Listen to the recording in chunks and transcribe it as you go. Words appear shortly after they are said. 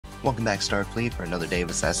Welcome back, Starfleet, for another day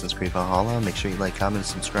of Assassin's Creed Valhalla. Make sure you like, comment, and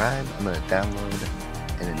subscribe. I'm going to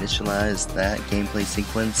download and initialize that gameplay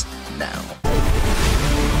sequence now.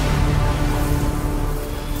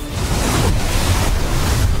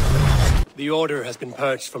 The Order has been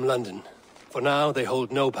purged from London. For now, they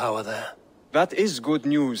hold no power there. That is good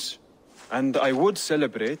news. And I would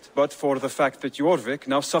celebrate, but for the fact that Jorvik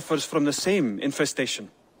now suffers from the same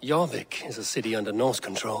infestation. Jorvik is a city under Norse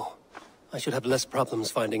control. I should have less problems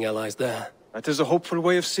finding allies there. That is a hopeful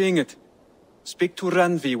way of seeing it. Speak to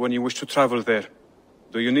Ranvi when you wish to travel there.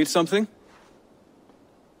 Do you need something?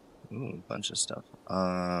 Ooh, a bunch of stuff.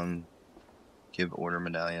 Give order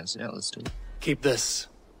medallions. Yeah, let's do it. Keep this.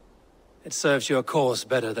 It serves your cause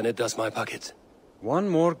better than it does my pocket. One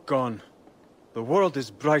more gone. The world is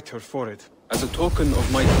brighter for it. As a token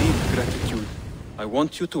of my deep gratitude, I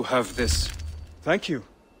want you to have this. Thank you.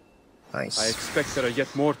 Nice. I expect there are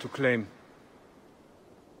yet more to claim.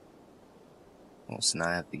 Well, so now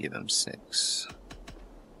I have to give him 6.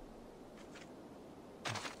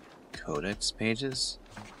 Codex pages?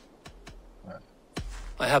 Right.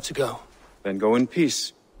 I have to go. Then go in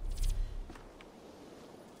peace.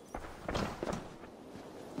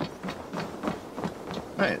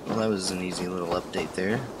 Alright, well that was an easy little update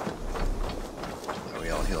there. Are we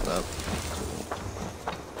all healed up?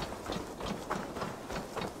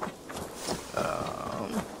 Cool.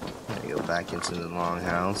 I'm gonna go back into the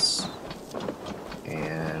longhouse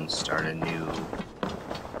and start a new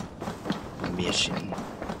mission.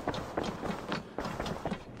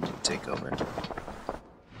 Take over.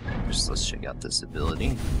 Just let's check out this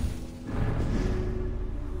ability.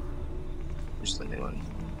 Just the new one.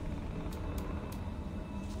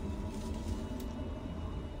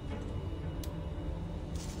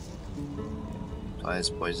 Applies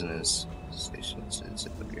poisonous stations to the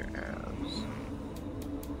tip of your arrows.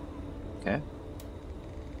 Okay.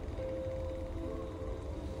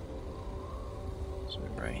 So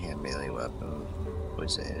right hand melee weapon.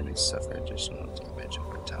 Poison enemies suffer additional damage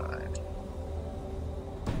over time.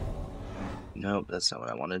 Nope, that's not what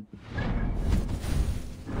I wanted.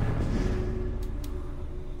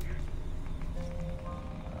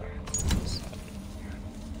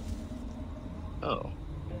 Oh.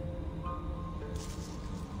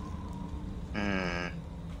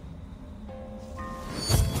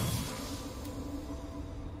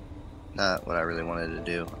 Not what I really wanted to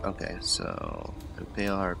do. Okay, so a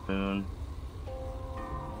pale harpoon.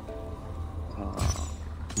 I'm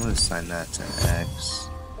gonna assign that to X.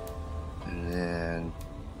 And then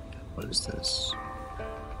what is this?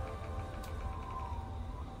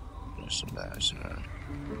 There's some dash.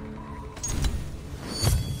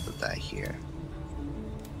 Put that here.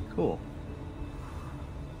 Cool.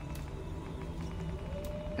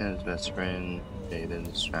 And his best friend, data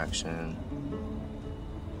distraction.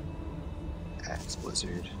 Axe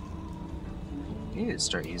Blizzard. You need to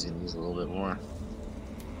start using these a little bit more.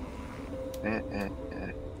 Yeah.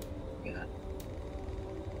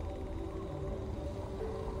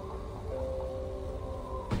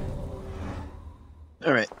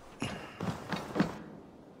 All right.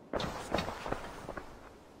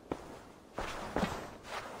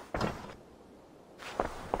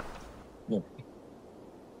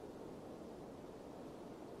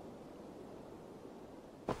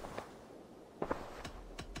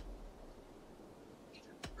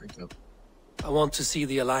 I want to see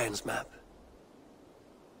the Alliance map.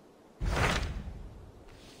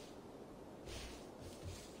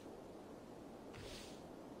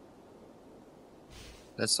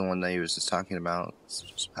 That's the one that he was just talking about. It's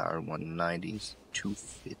just power 190s,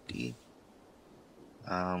 250.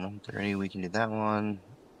 130, we can do that one.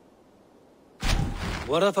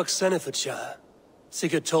 What of Oxenfordshire?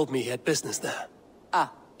 Sigurd told me he had business there.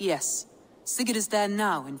 Ah, yes. Sigurd is there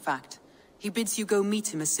now, in fact. He bids you go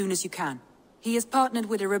meet him as soon as you can. He has partnered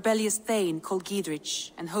with a rebellious Thane called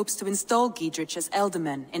Giedrich, and hopes to install Giedrich as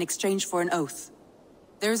Elderman in exchange for an oath.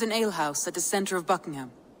 There is an alehouse at the center of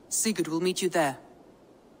Buckingham. Sigurd will meet you there.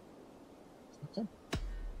 Okay.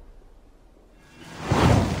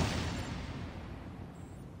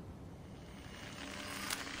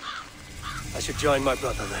 I should join my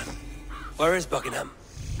brother then. Where is Buckingham?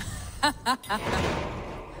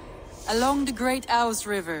 Along the Great Ouse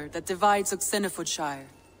River that divides Oxenfordshire.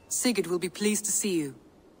 Sigurd will be pleased to see you.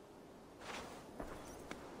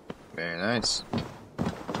 Very nice.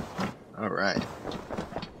 Alright.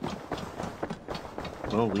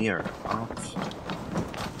 Well, we are off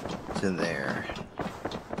to there.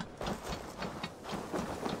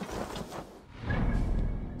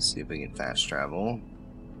 Let's see if we can fast travel.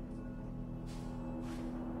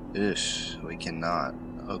 Ish, we cannot.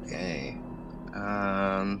 Okay.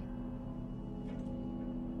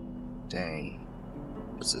 Dang.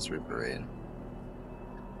 What's this river in?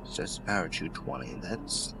 It's just power 220.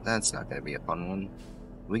 That's not gonna be a fun one.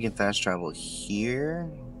 We can fast travel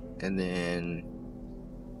here and then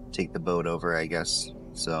take the boat over, I guess.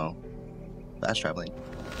 So, fast traveling.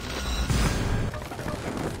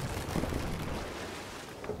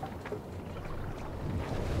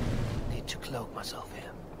 Need to cloak myself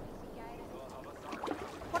here.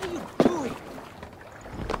 What are you doing?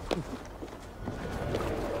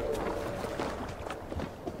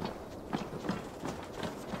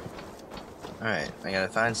 Alright, I gotta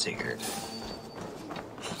find Sigurd.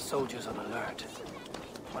 Soldiers on alert.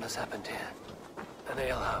 What has happened here? An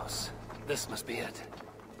alehouse. This must be it.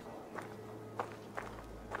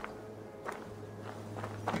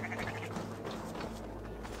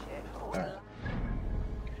 Alright.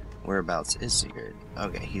 Whereabouts is Sigurd?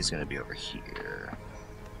 Okay, he's gonna be over here.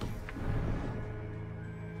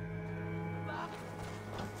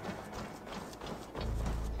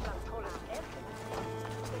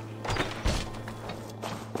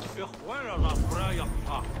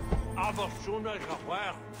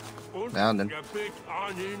 Found him.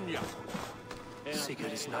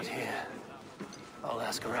 Sigurd is not here. I'll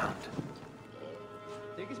ask around.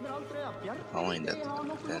 Following that.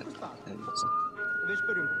 What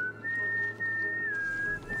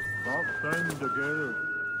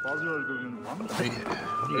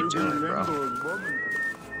are you doing, bro?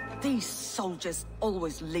 These soldiers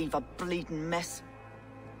always leave a bleeding mess.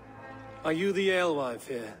 Are you the alewife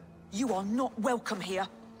here? You are not welcome here.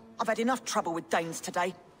 I've had enough trouble with Danes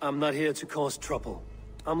today. I'm not here to cause trouble.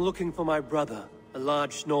 I'm looking for my brother, a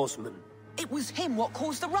large Norseman. It was him what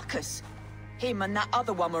caused the ruckus. Him and that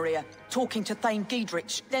other one were here, talking to Thane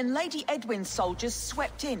Giedrich. Then Lady Edwin's soldiers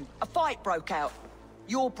swept in. A fight broke out.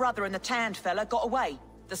 Your brother and the tanned fella got away.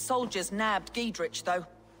 The soldiers nabbed Giedrich, though.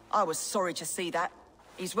 I was sorry to see that.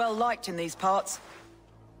 He's well liked in these parts.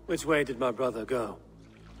 Which way did my brother go?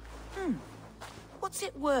 What's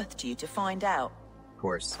it worth to you to find out? Of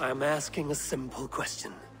course. I'm asking a simple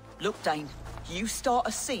question. Look, Dane, you start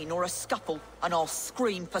a scene or a scuffle, and I'll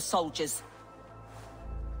scream for soldiers.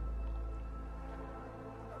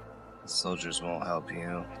 Soldiers won't help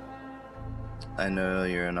you. I know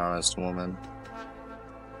you're an honest woman.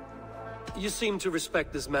 You seem to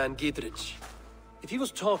respect this man, Giedrich. If he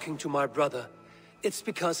was talking to my brother, it's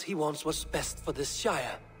because he wants what's best for this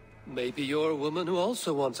Shire. Maybe you're a woman who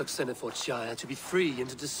also wants Oxenford Shire to be free and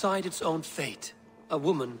to decide its own fate. A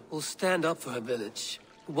woman who'll stand up for her village,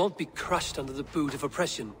 who won't be crushed under the boot of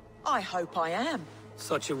oppression. I hope I am.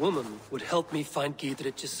 Such a woman would help me find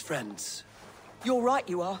Giedrich's friends. You're right,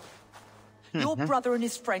 you are. Your brother and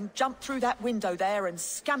his friend jumped through that window there and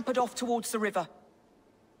scampered off towards the river.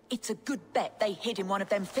 It's a good bet they hid in one of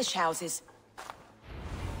them fish houses.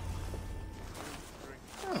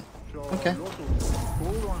 Okay.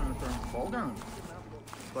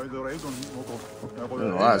 There's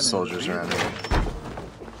a lot of soldiers around here.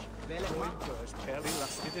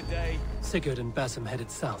 Sigurd and Basim headed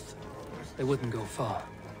south. They wouldn't go far.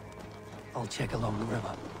 I'll check along the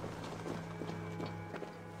river.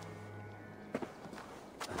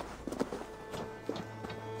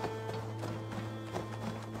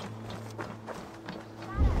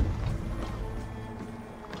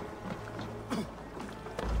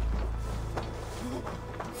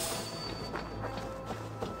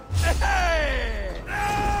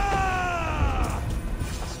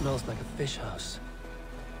 Smells like a fish house.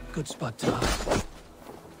 Good spot to hide.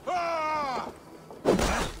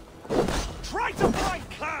 Try to break!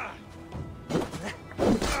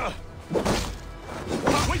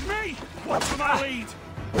 With me! Watch for my lead!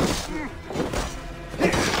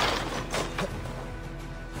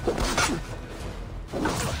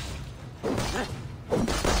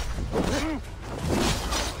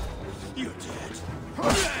 You're dead.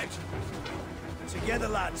 Dead! Together,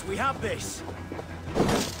 lads, we have this.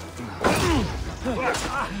 I'll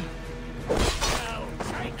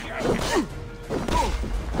take you.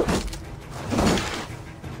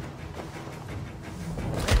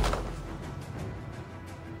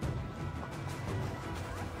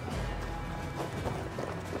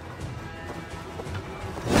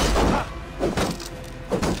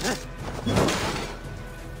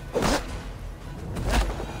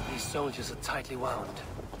 These soldiers are tightly wound.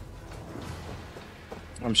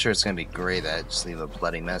 I'm sure it's gonna be great that I just leave a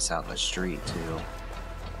bloody mess out in the street, too.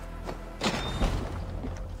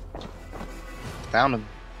 Found him.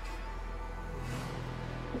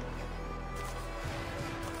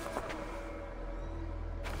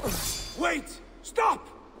 Wait! Stop!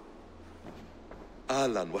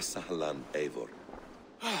 Ahlan wa sahlan, Eivor.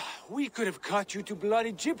 We could have cut you to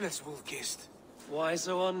bloody giblets, Wolf-Kissed. Why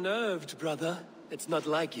so unnerved, brother? It's not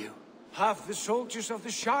like you. Half the soldiers of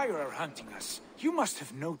the Shire are hunting us. You must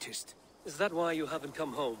have noticed. Is that why you haven't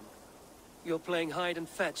come home? You're playing hide and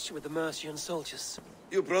fetch with the Mercian soldiers.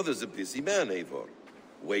 Your brother's a busy man, Eivor.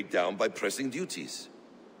 Weighed down by pressing duties.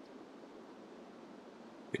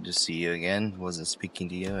 Good to see you again. Wasn't speaking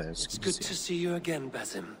to you. It's good to see you again,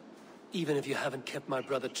 Basim. Even if you haven't kept my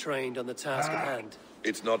brother trained on the task at hand.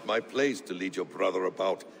 It's not my place to lead your brother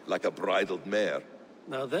about like a bridled mare.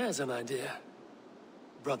 Now there's an idea.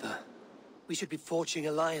 Brother, we should be forging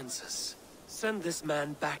alliances. Send this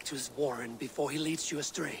man back to his warren before he leads you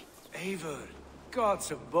astray. Eivor,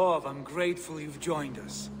 gods above, I'm grateful you've joined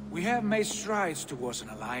us. We have made strides towards an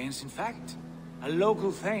alliance, in fact. A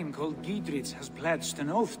local thane called Giedrich has pledged an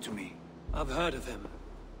oath to me. I've heard of him.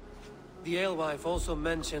 The alewife also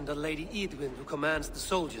mentioned a Lady Edwin who commands the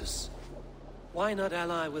soldiers. Why not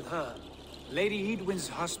ally with her? Lady Edwin's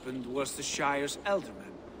husband was the Shire's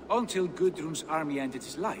elderman, until Gudrun's army ended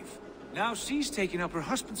his life. Now she's taken up her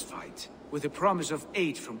husband's fight, with the promise of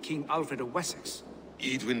aid from King Alfred of Wessex.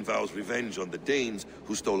 Edwin vows revenge on the Danes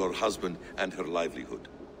who stole her husband and her livelihood.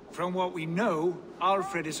 From what we know,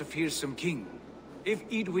 Alfred is a fearsome king. If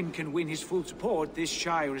Edwin can win his full support, this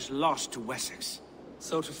Shire is lost to Wessex.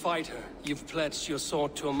 So to fight her, you've pledged your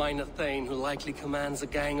sword to a minor thane who likely commands a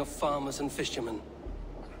gang of farmers and fishermen.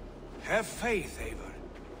 Have faith, Eivor.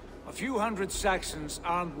 A few hundred Saxons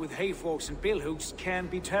armed with hayforks and billhooks can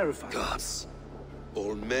be terrifying. Gods.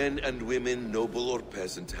 All men and women, noble or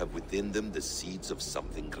peasant, have within them the seeds of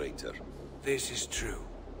something greater. This is true.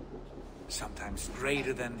 Sometimes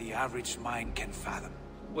greater than the average mind can fathom.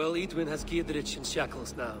 Well, Edwin has Giedrich in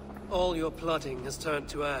shackles now. All your plotting has turned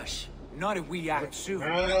to ash. Not if we act soon.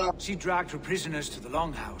 She dragged her prisoners to the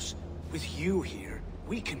Longhouse. With you here,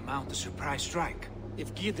 we can mount a surprise strike.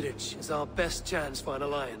 If Giedrich is our best chance for an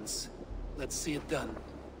alliance, let's see it done.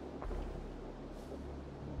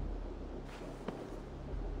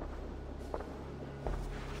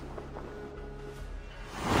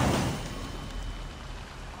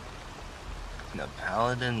 The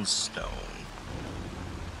Paladin Stone.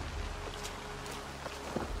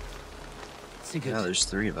 Sigurd, Yeah, there's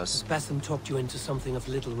 3 of us. Basim talked you into something of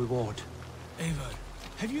little reward. Eivor,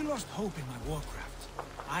 have you lost hope in my warcraft?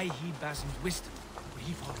 I heed Basim's wisdom, but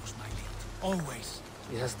he follows my lead. Always.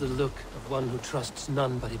 He has the look of one who trusts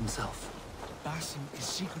none but himself. Basim is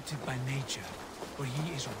secretive by nature, but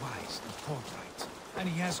he is wise and forthright. And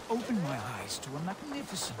he has opened my eyes to a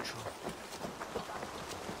magnificent truth.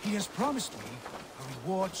 He has promised me a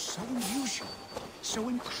reward so unusual, so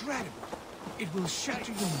incredible. It will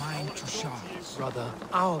shatter your mind to shards. Brother,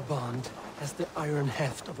 our bond has the iron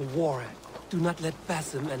heft of a warrior. Do not let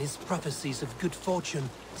Basim and his prophecies of good fortune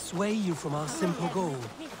sway you from our simple goal.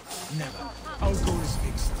 Never. Our goal is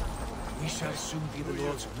fixed. We shall soon be the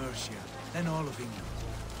lords of Mercia, then all of England.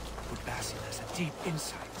 But Basim has a deep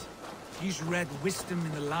insight. He's read wisdom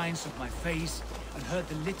in the lines of my face and heard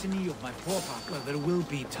the litany of my forefathers. Well, there will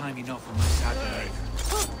be time enough for my sad later.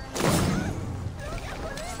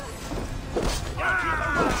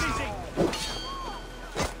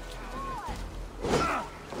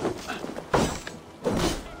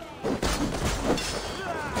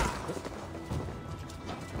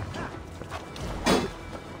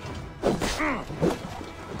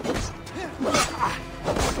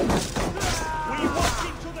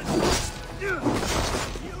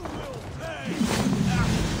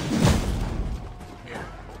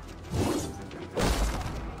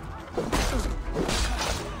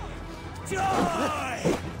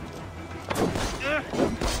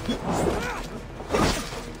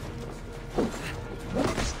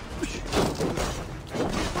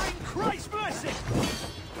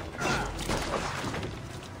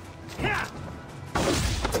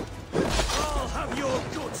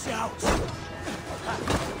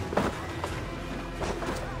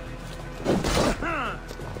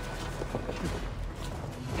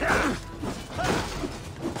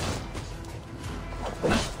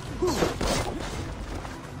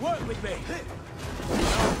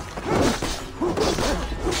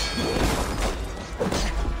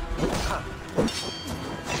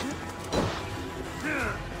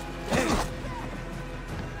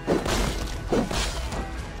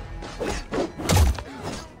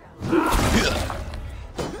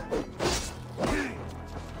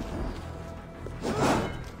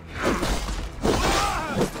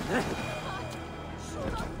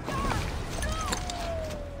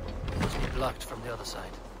 Blocked from the other side.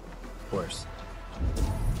 Of course.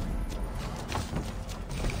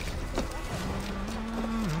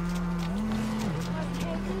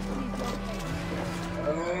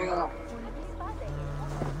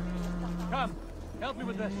 Come, Help me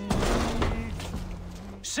with this.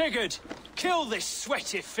 Sigurd, kill this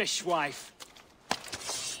sweaty fishwife.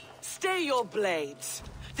 Stay your blades.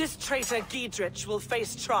 This traitor Giedrich will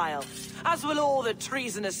face trial, as will all the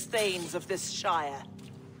treasonous thanes of this shire.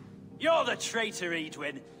 You're the traitor,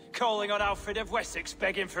 Edwin, calling on Alfred of Wessex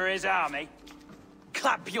begging for his army.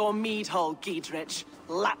 Clap your mead hole, Giedrich,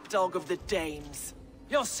 lapdog of the Danes.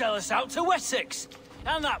 You'll sell us out to Wessex,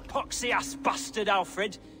 and that poxy-ass bastard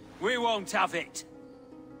Alfred. We won't have it.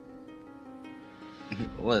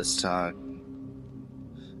 Let's talk.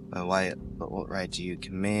 But what right do you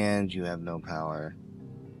command? You have no power.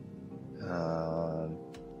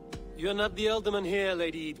 You're not the Elderman here,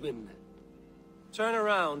 Lady Edwin. Turn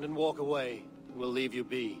around and walk away, and we'll leave you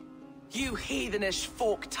be. You heathenish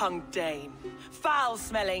fork-tongued Dane.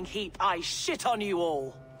 Foul-smelling heap, I shit on you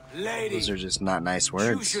all. Lady, Those are just not nice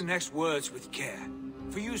words. choose your next words with care.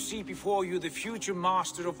 For you see before you the future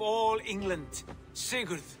master of all England,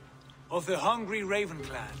 Sigurd, of the hungry Raven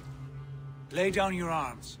clan. Lay down your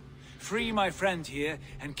arms. Free my friend here,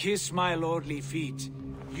 and kiss my lordly feet.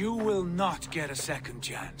 You will not get a second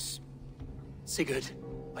chance. Sigurd,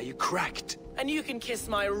 are you cracked? And you can kiss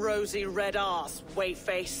my rosy red ass,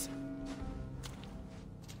 wayface.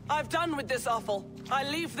 I've done with this offal. I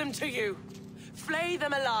leave them to you. Flay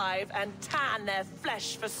them alive and tan their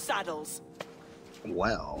flesh for saddles.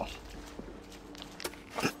 Well.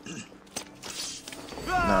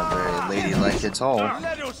 Not very ladylike at all.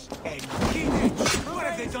 Let us end Giedrich. What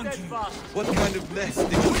have they done to you? What kind of mess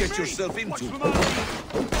did you get yourself into? Don't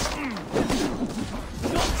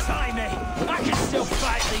tie me! I can still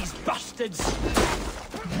fight these bastards!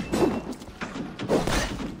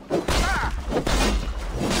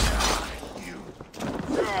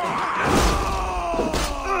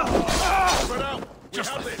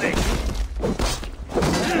 Just a thing!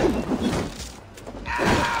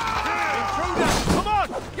 Intruder! Come on!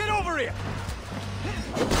 Get over here!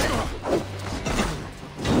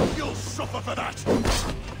 You'll suffer for that!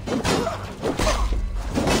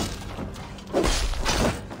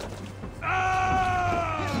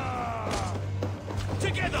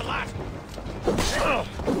 Together, lad! Those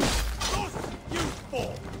you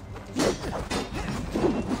four!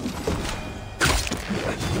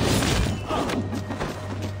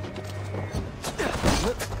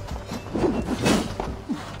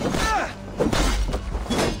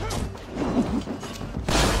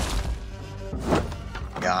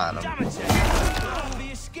 Got him. Damn it,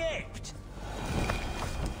 we escaped!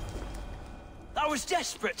 I was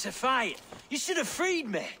desperate to fight. You should have freed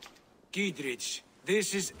me. Giedrich,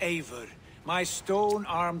 this is Eivor, my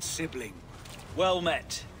stone-armed sibling. Well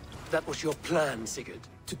met. That was your plan, Sigurd.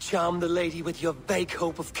 To charm the lady with your vague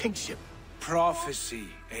hope of kingship. Prophecy,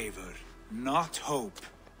 Eivor, not hope.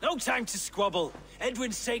 No time to squabble.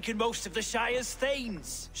 Edwin's taken most of the Shire's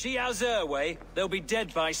thanes. She has her way. They'll be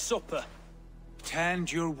dead by supper.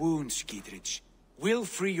 Tend your wounds, Giedrich. We'll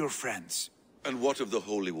free your friends. And what of the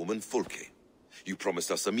holy woman Fulke? You promised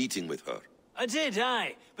us a meeting with her. I did,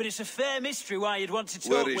 aye. But it's a fair mystery why you'd want to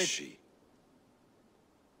talk with... Where is she?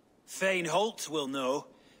 Thane Holt will know.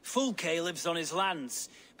 Fulke lives on his lands,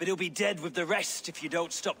 but he'll be dead with the rest if you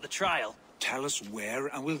don't stop the trial. Tell us where,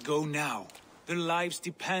 and we'll go now. Their lives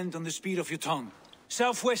depend on the speed of your tongue.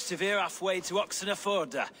 Southwest of here, halfway to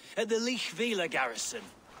Oxenaforda, at the Lichvila garrison.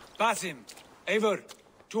 Basim, Eivor,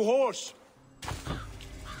 to horse!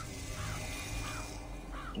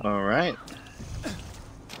 All right.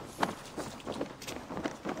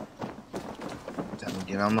 Time to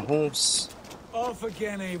get on the horse. Off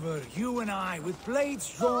again, Eivor. You and I, with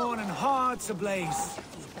blades drawn and hearts ablaze.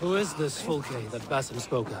 Who is this Fulke that Basim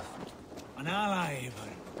spoke of? An ally,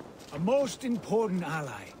 Eivor. A most important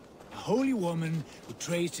ally. A holy woman who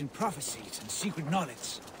trades in prophecies and secret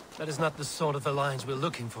knowledge. That is not the sort of alliance we're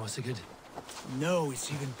looking for, Sigurd. No,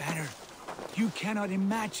 it's even better. You cannot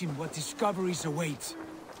imagine what discoveries await.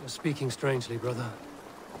 You're speaking strangely, brother.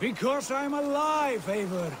 Because I'm alive,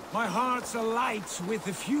 Eivor. My heart's alight with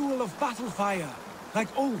the fuel of battle fire. Like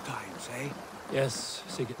old times, eh? Yes,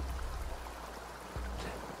 Sigurd.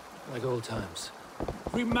 Like old times.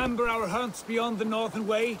 Remember our hunts beyond the Northern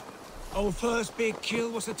Way? Our first big kill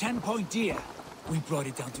was a 10-point deer. We brought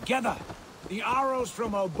it down together. The arrows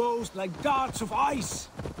from our bows like darts of ice.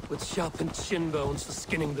 With sharpened shin bones for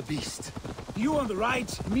skinning the beast. You on the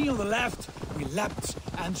right, me on the left. We leapt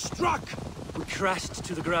and struck. We crashed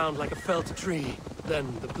to the ground like a felled tree.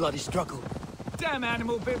 Then the bloody struggle. Damn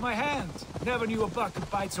animal bit my hand. Never knew a buck could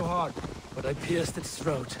bite so hard. But I pierced its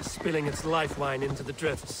throat, spilling its life wine into the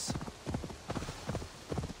drifts.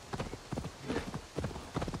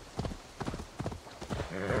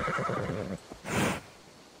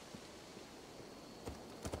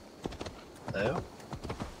 Hello?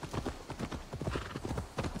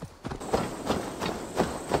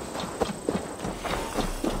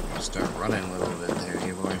 Start running a little bit there,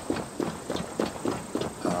 you boy.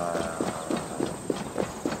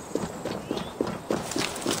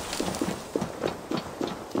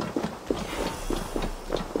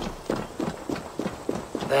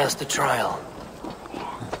 There's the trial.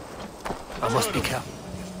 I must be careful.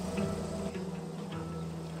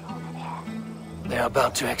 They are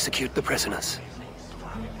about to execute the prisoners.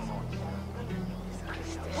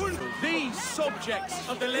 These subjects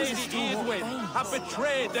of the Lady Edwin have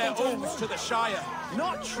betrayed their oaths to the Shire.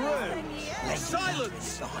 Not true.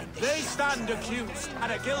 Silence! They stand accused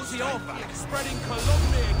and are guilty of spreading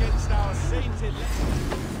calumny against our sainted...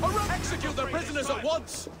 Execute the prisoners at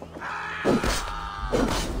once!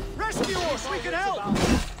 Rescue us! We can help!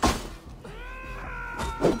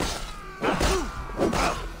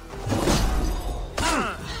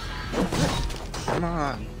 Come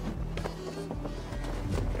on.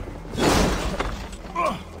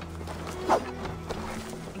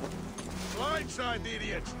 Blindside the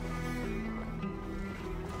idiot!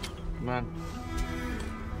 Come on.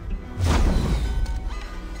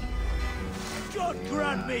 God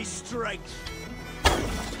grant me strength!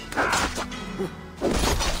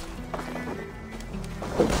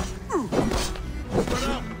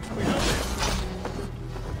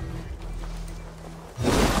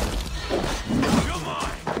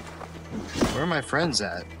 Where are my friends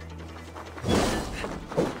at?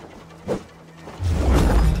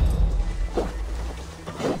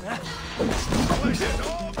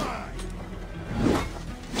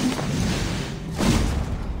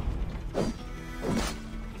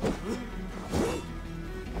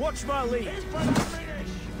 Watch my lead!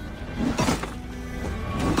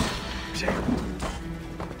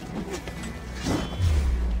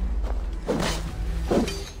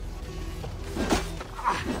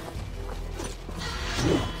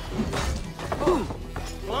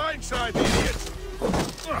 Blindside the idiot!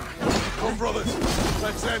 Come, brothers,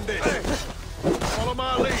 let's end it. Follow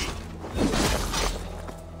my lead.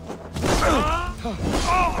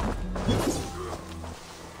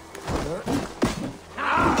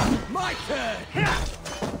 My turn!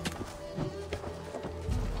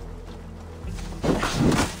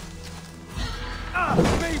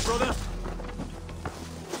 Me, brother!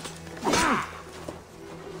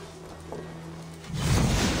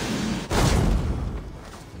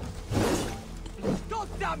 God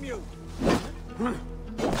damn you!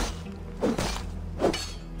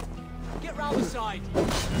 Get round the side!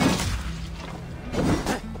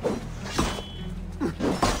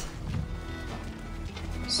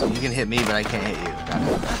 So you can hit me, but I can't hit you. Got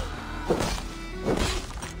it.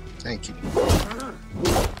 Thank you.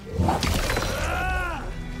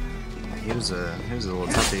 He was a little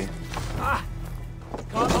toughy.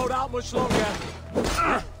 Can't hold out much longer.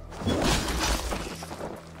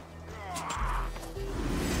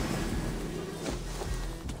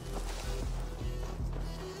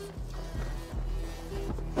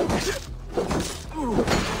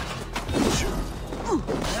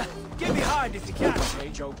 Get behind if you can.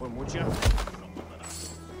 Cage open, would you?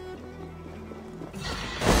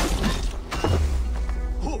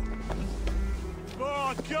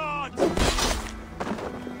 Oh, God!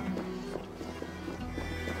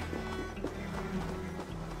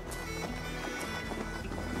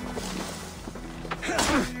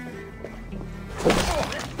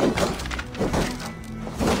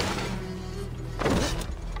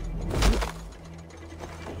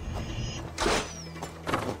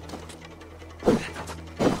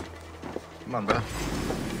 Come on, bro.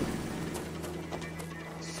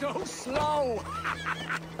 So slow!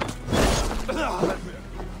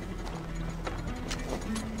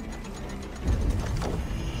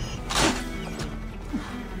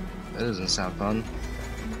 That doesn't sound fun.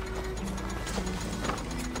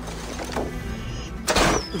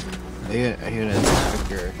 Are you gonna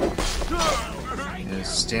attack or you gonna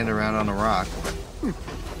stand around on a rock?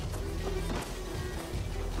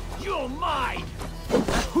 You're mine!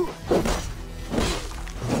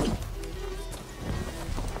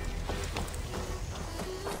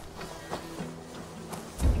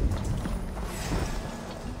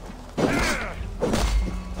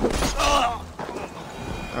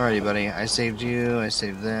 Alrighty, buddy. I saved you. I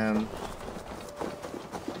saved them.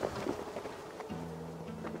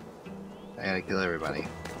 I gotta kill everybody.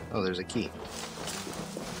 Oh, there's a key.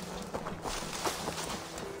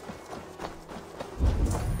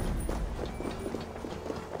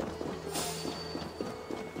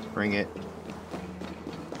 Bring it.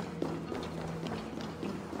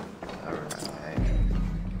 Alright.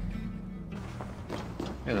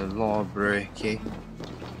 Got a lawbreaker.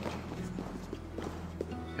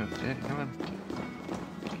 Come on.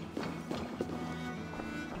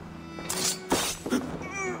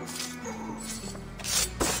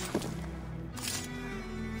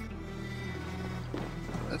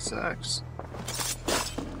 That sucks.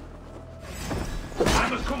 I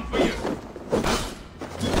must come for you.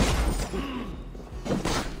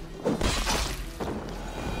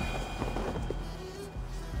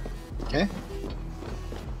 Okay.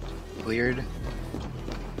 Cleared.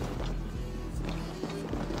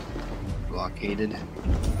 Blockaded.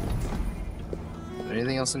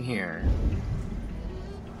 Anything else in here?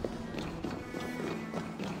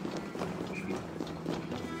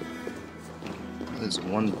 There's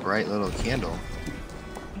one bright little candle.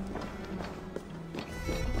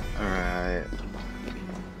 Alright.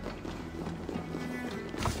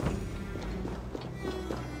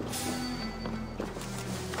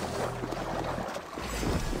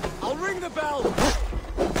 I'll ring the bell.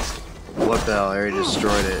 What bell? I already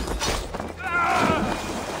destroyed it.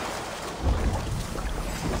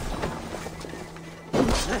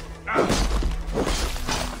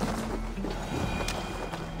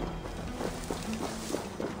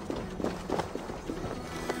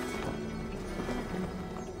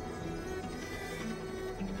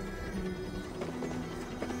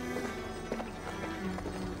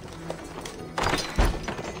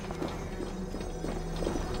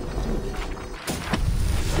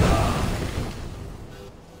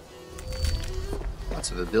 Lots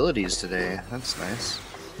of abilities today. That's nice.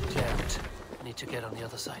 Damn it. I need to get on the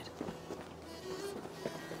other side.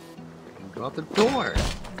 Go out the door.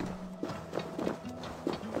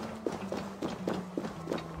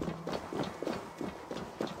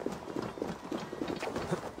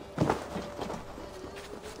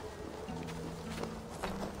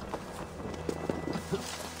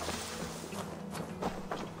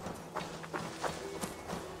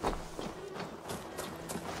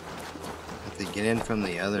 Get in from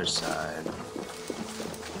the other side.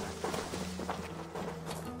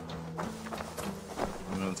 I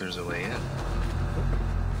don't know if there's a way in.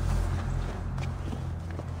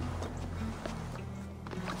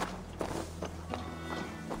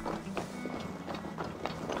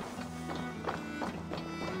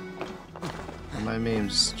 My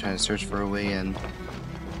name's trying to search for a way in.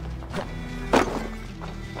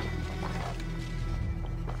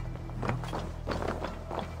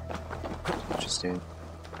 Interesting.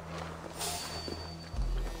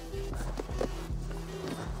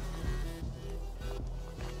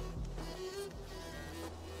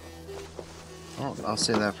 Oh, I'll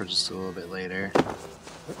say that for just a little bit later.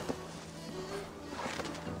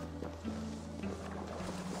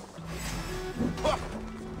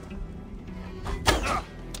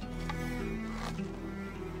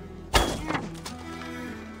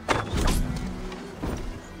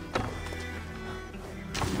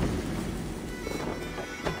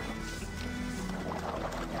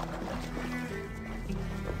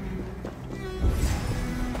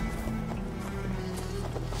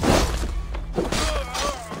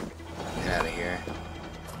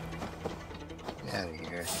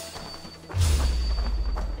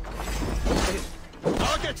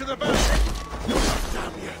 To the back!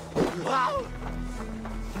 Damn you! Wow!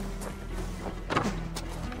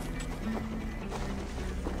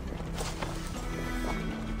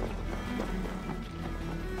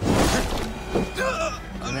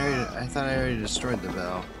 I thought I already destroyed the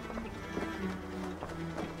bell.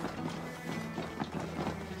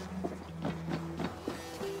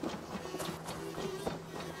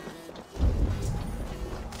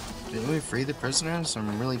 Didn't we free the prisoners?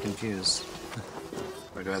 I'm really confused.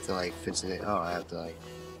 Or do I have to like fix it? Oh, I have to like...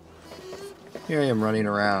 Here I am running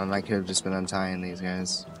around. I could have just been untying these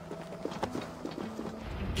guys.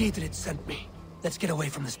 Giedrich sent me. Let's get away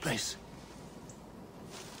from this place.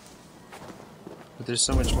 But there's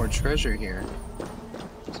so much more treasure here.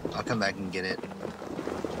 I'll come back and get it.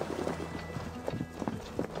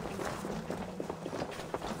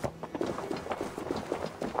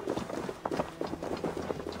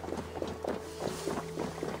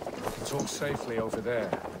 Talk safely over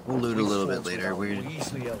there. We'll loot a little bit later. We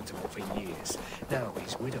easily held him for years. Now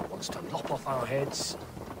his widow wants to lop off our heads.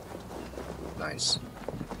 Nice.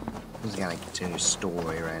 He's gonna continue his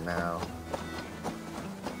story right now.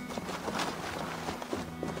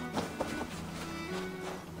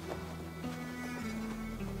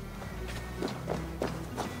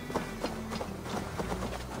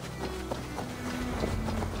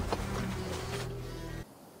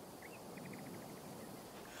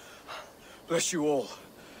 Bless you all.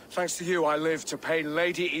 Thanks to you, I live to pay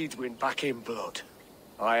Lady Edwin back in blood.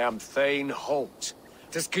 I am Thane Holt,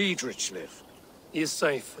 Does Giedrich live? He is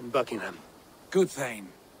safe in Buckingham. Good, Thane.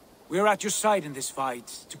 We are at your side in this fight,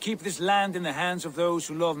 to keep this land in the hands of those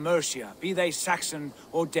who love Mercia, be they Saxon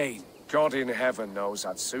or Dane. God in heaven knows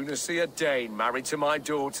I'd sooner see a Dane married to my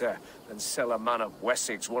daughter than sell a man of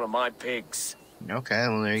Wessex one of my pigs. Okay,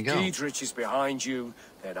 well, there you go. Giedrich is behind you,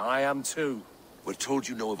 then I am too. We're told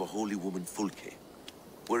you know of a holy woman, Fulke.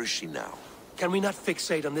 Where is she now? Can we not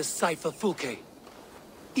fixate on this cipher, Fulke?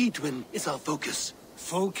 Edwin is our focus.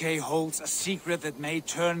 Fulke holds a secret that may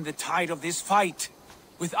turn the tide of this fight.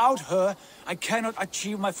 Without her, I cannot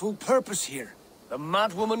achieve my full purpose here. The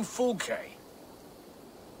madwoman Fulke?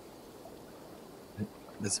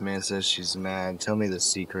 This man says she's mad. Tell me the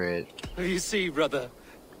secret. You see, brother,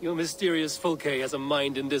 your mysterious Fulke has a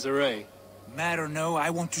mind in disarray. Mad or no,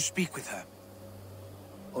 I want to speak with her.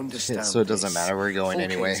 Understand So it doesn't this. matter, we're going Fulke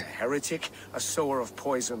anyway. is a heretic, a sower of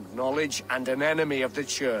poisoned knowledge, and an enemy of the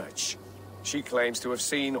Church. She claims to have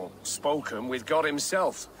seen or spoken with God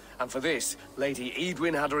himself, and for this, Lady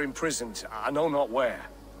Edwin had her imprisoned, I know not where.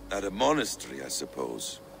 At a monastery, I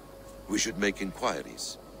suppose. We should make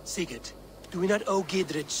inquiries. Sigurd, do we not owe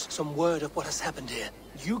Giedrich some word of what has happened here?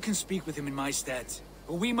 You can speak with him in my stead,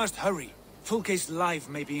 but we must hurry. Fulke's life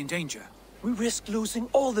may be in danger. We risk losing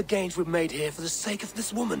all the gains we've made here for the sake of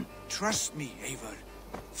this woman. Trust me, Eivor.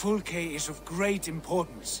 Fulke is of great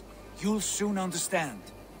importance. You'll soon understand.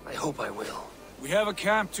 I hope I will. We have a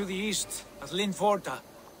camp to the east, at Linforta,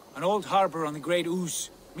 an old harbor on the Great Ouse.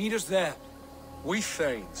 Meet us there. We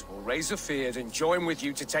Thanes will raise a feard and join with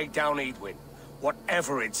you to take down Edwin,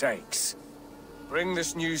 whatever it takes. Bring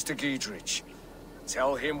this news to Giedrich.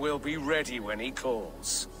 Tell him we'll be ready when he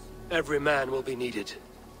calls. Every man will be needed.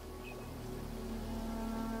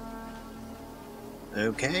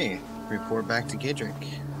 Okay, report back to Giedrich.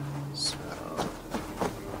 So,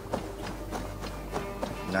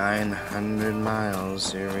 900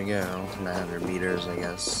 miles, here we go. 900 meters, I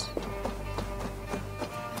guess.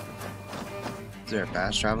 Is there a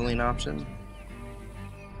fast traveling option?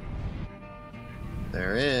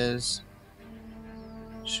 There is.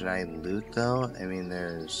 Should I loot though? I mean,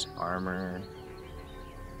 there's armor.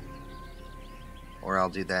 Or I'll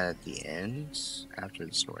do that at the end, after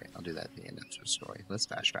the story. I'll do that at the end after the story. Let's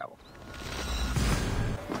fast travel.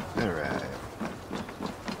 Alright.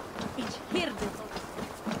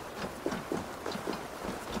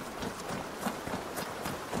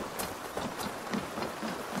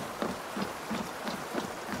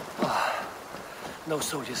 No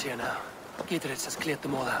soldiers here now. Giedrich has cleared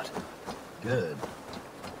them all out. Good.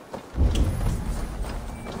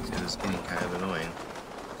 It was getting kind of annoying.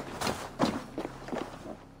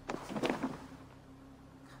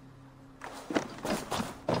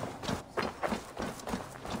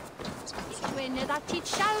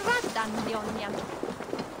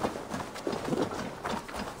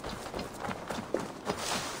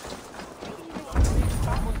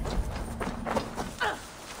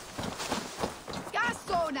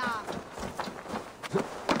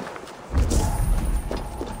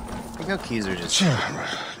 I think how keys are just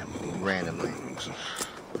randomly. I'm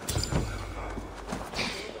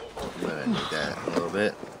gonna need that a little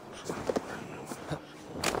bit.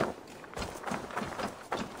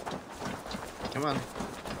 Come on.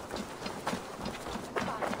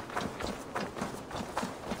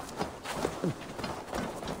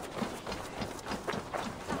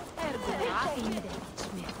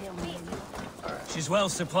 She's well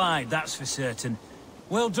supplied, that's for certain.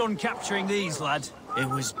 Well done capturing these, lad. It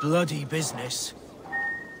was bloody business.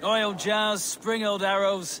 Oil jars, spring-oiled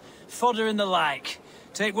arrows, fodder and the like.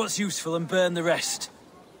 Take what's useful and burn the rest.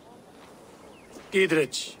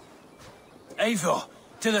 Giedrich. Eivor,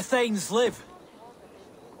 do the Thanes live?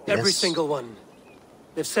 Every Yes. single one.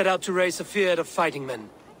 They've set out to raise a fear of fighting men.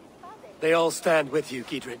 They all stand with you,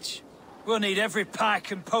 Giedrich. We'll need every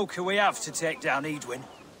pike and poker we have to take down Edwin.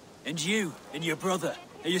 And you, and your brother,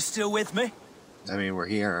 are you still with me? I mean, we're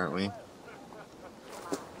here, aren't we?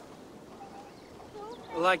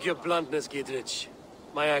 I like your bluntness, Giedrich.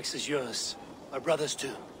 My axe is yours. My brother's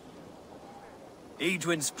too.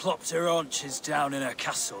 Edwin's plopped her haunches down in her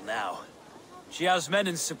castle now. She has men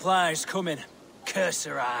and supplies coming. Curse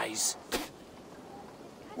her eyes.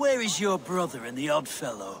 Where is your brother and the odd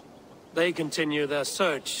fellow? They continue their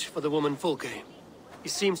search for the woman Fulke. He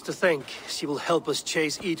seems to think she will help us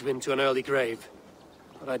chase Edwin to an early grave.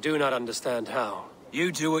 But I do not understand how.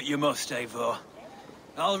 You do what you must, Eivor.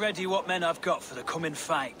 I'll ready what men I've got for the coming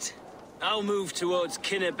fight. I'll move towards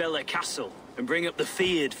Kinnabella Castle and bring up the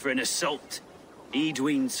feared for an assault.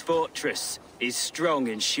 Edwin's fortress is strong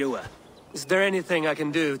and sure. Is there anything I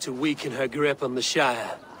can do to weaken her grip on the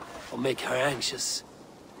Shire? Or make her anxious?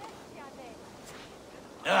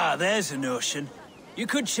 Ah, there's a notion. You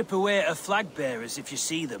could chip away at flag bearers if you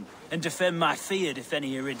see them, and defend my field if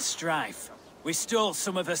any are in strife. We stole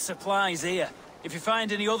some of the supplies here. If you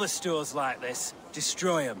find any other stores like this,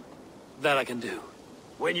 destroy them. That I can do.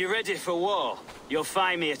 When you're ready for war, you'll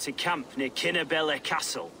find me at a camp near Kinnabella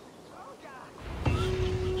Castle.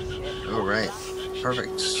 Alright,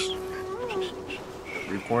 perfect.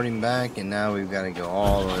 Reporting back, and now we've got to go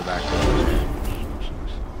all the way back over there.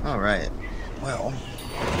 Alright, well,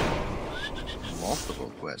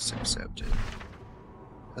 multiple quests accepted.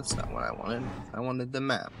 That's not what I wanted. I wanted the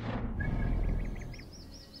map.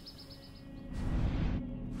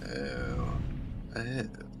 Oh.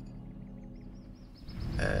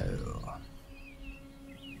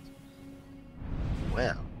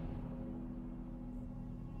 Well.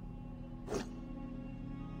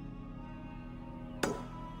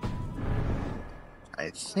 I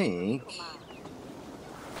think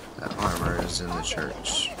that armor is in the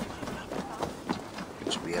church,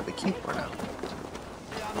 which we have a key for now.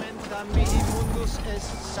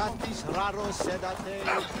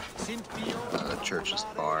 The church is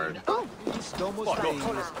barred. Calm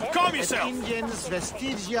yourself!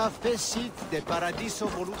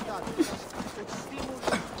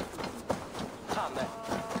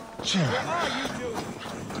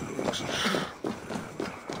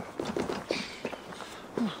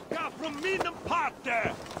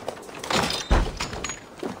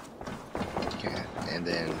 Okay, and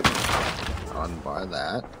then unbar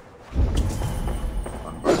that.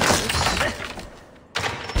 Unbar this.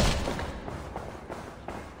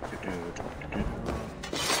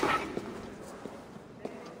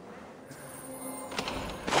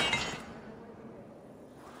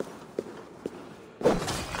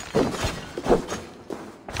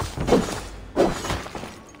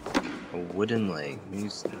 A wooden leg.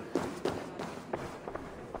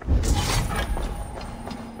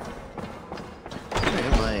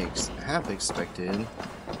 I have expected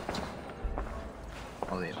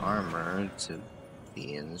all the armor to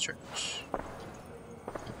be in the church.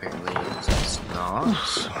 Apparently it's not.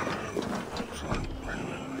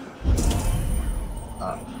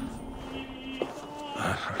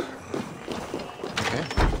 Okay.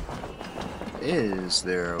 Is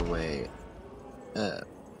there a way up?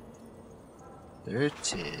 There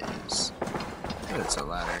it is. Oh, it's a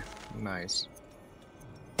ladder. Nice.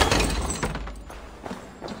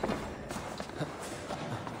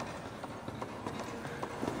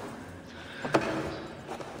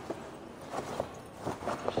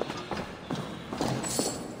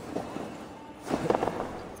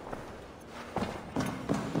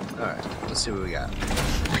 Alright, let's see what we got.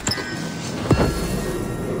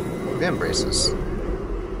 Band braces.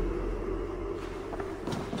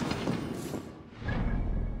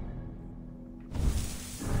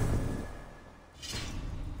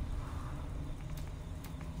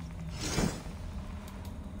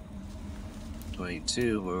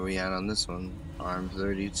 Where are we at on this one? Arm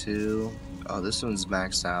 32. Oh, this one's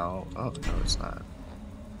maxed out. Oh, no, it's not.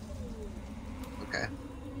 Okay.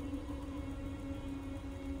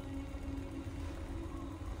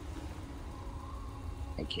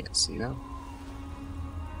 I can't see now.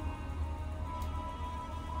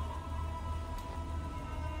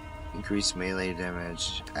 Increase melee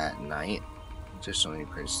damage at night. Additionally,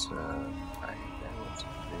 increase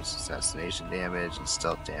assassination damage and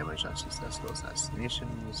stealth damage on successful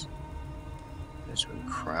assassinations. This when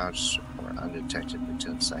crouched or undetected for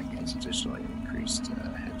 10 seconds. Additionally, increased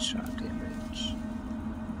headshot damage.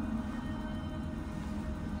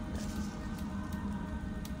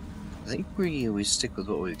 I think we stick with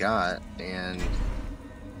what we got, and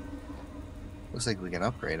looks like we can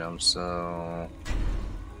upgrade them. So,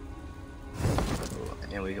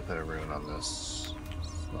 and we can put a rune on this.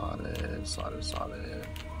 Slotted.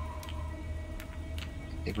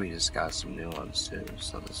 I think we just got some new ones too,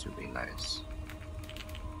 so this would be nice.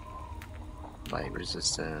 Light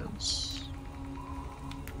resistance,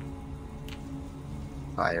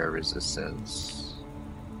 fire resistance,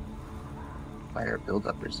 fire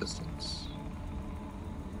buildup resistance.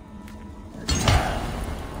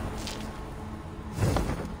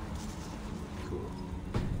 Cool.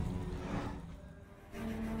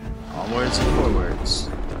 Onwards and forwards.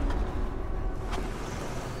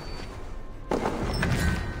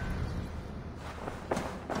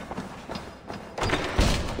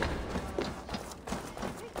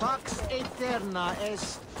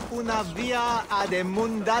 Es una via ad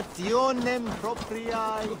emundationem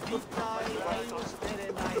propriae vitae.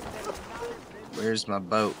 Where's my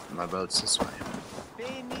boat? My boat's this way.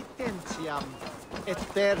 Penitentiam et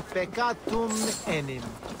per peccatum enim.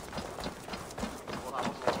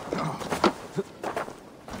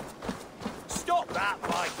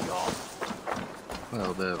 A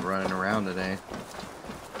little bit of running around today.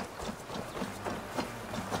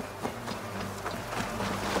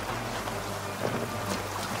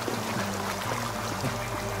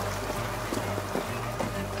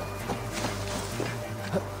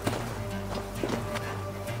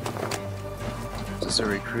 Is this a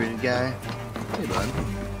recruited guy? Hey, bud.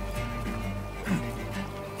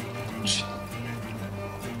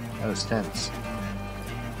 That was tense.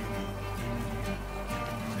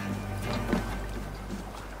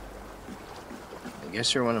 I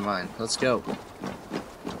guess you're one of mine. Let's go.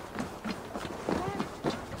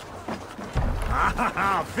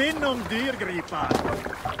 Finnum dyrgripa!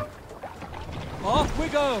 Off we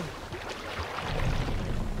go!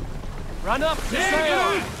 Run up to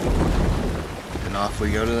sail! And off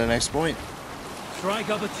we go to the next point. Strike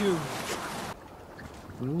up a tune.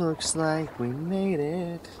 Looks like we made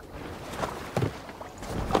it.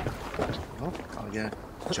 Oh, I'll get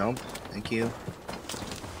a jump. Thank you.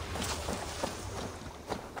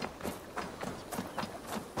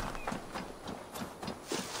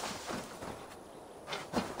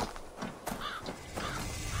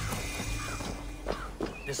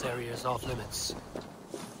 This area is off limits.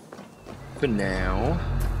 For now.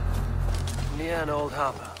 Near an old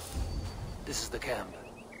harbor. This is the camp.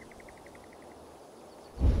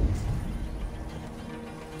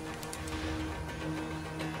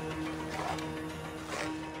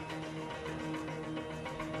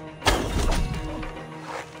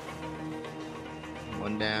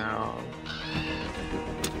 One down.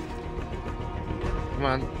 Come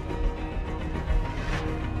on.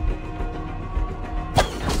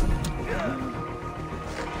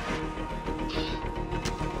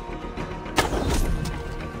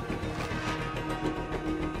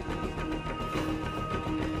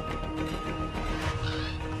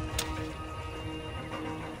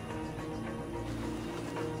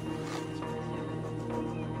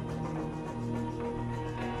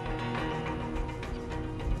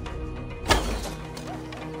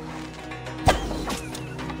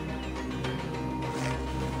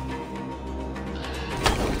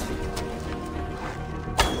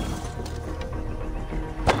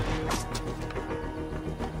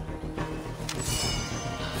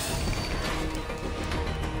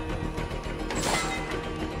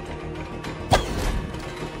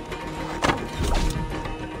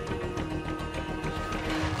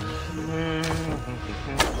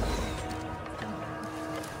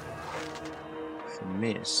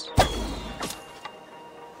 Missed.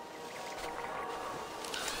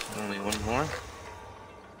 Only one more.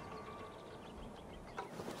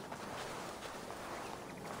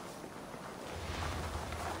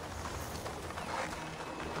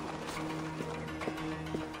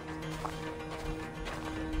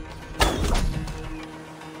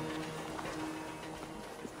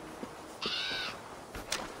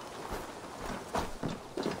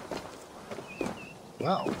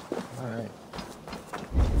 Wow. All right.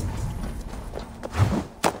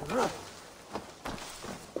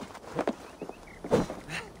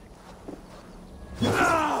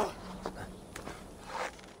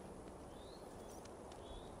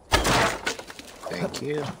 Thank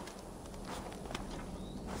you.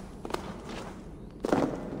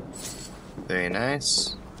 Very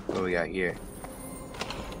nice. What do we got here?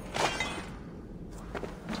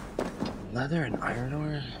 Leather and iron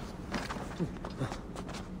ore?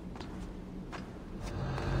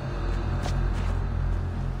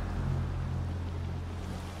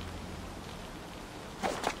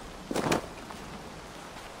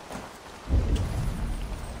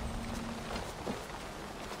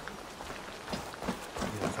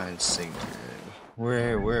 Signature.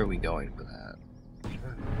 Where are we going for that?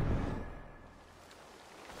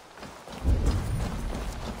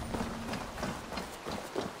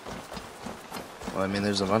 Well, I mean,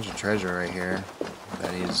 there's a bunch of treasure right here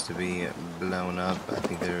that needs to be blown up. I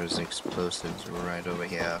think there's explosives right over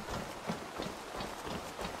here.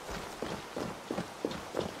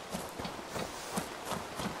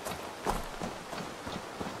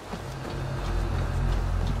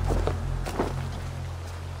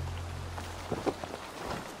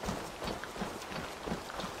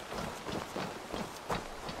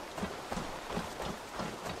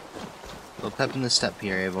 Pep in the step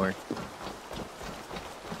here, Eivor.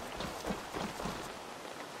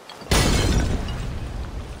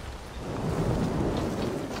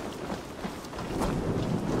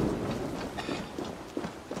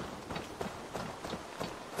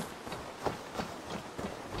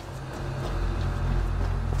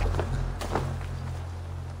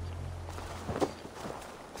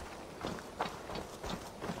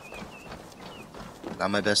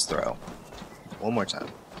 Not my best throw. One more time.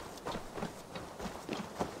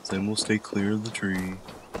 then we'll stay clear of the tree.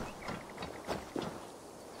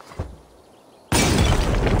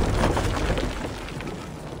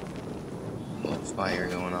 A little fire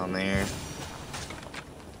going on there.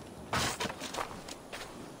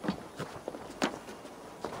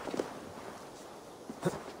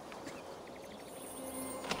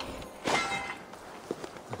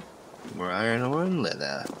 More iron ore and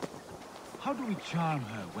leather. How do we charm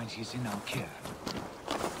her when she's in our care?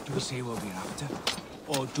 Do we say what we're after?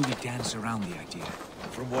 Or do we dance around the idea?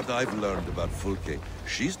 From what I've learned about Fulke,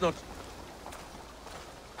 she's not...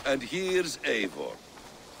 And here's Eivor.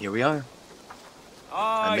 Here we are.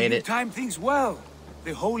 Ah, I made you it. timed things well.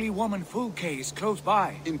 The holy woman Fulke is close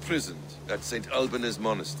by. Imprisoned at St. Alban's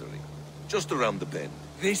Monastery. Just around the bend.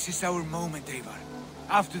 This is our moment, Eivor.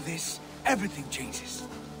 After this, everything changes.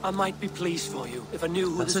 I might be pleased for you if I knew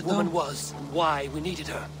who this woman was and why we needed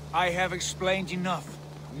her. I have explained enough.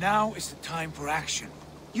 Now is the time for action.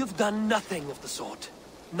 You've done nothing of the sort.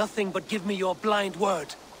 Nothing but give me your blind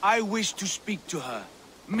word. I wish to speak to her.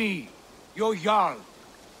 Me, your Jarl.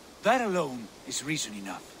 That alone is reason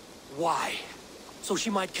enough. Why? So she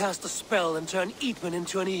might cast a spell and turn Eatman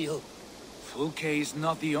into an eel. Fulke is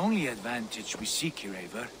not the only advantage we seek here,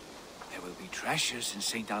 Eivor. There will be treasures in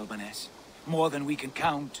St. Alban's. More than we can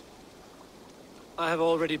count. I have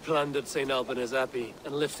already plundered St. Alban's Abbey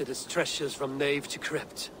and lifted its treasures from nave to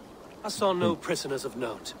crypt. I saw no prisoners of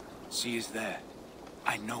note. She is there.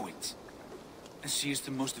 I know it. And she is the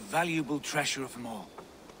most valuable treasure of them all.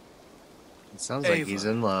 It sounds like he's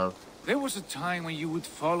in love. There was a time when you would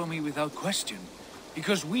follow me without question.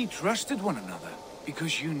 Because we trusted one another.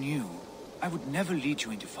 Because you knew I would never lead you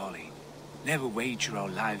into folly. Never wager our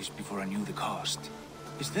lives before I knew the cost.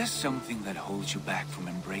 Is there something that holds you back from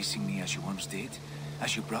embracing me as you once did?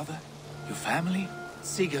 As your brother? Your family?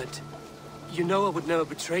 Sigurd, you know I would never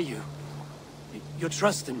betray you. Your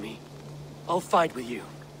trust in me. I'll fight with you.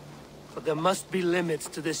 But there must be limits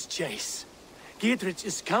to this chase. Giedrich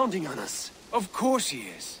is counting on us. Of course he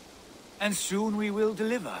is. And soon we will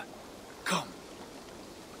deliver. Come.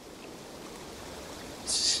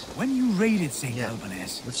 When you raided St.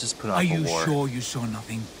 Alban's, let's just put off are a you war. sure you saw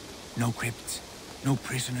nothing? No crypts? No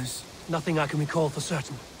prisoners? Nothing I can recall for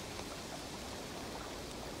certain.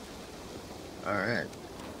 Alright.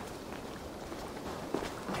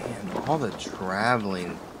 Man, all the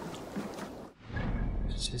traveling.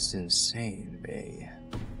 It's just insane, babe.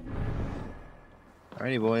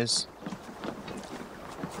 Alrighty, boys.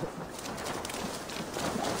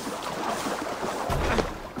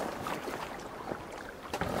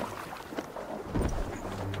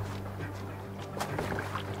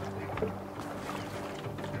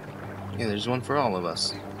 Yeah, there's one for all of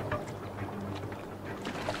us.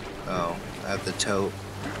 Oh, I have the tote.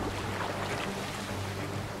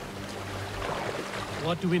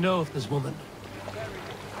 What do we know of this woman?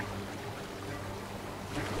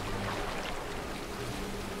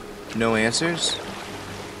 No answers?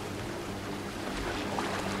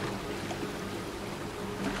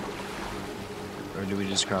 Or do we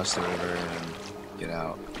just cross the river and get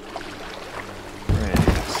out? There it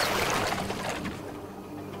is.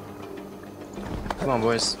 Come on,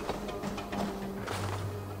 boys.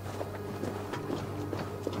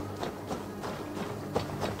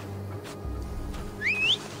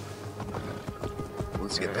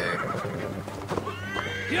 Let's get there.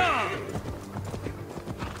 Yeah!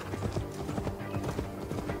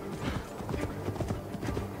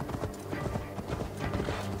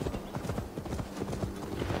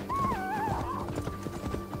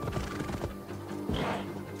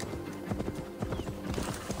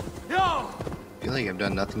 I feel like I've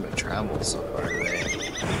done nothing but travel so far today.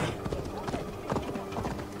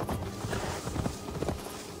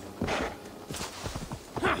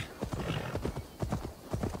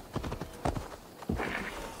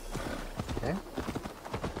 Okay.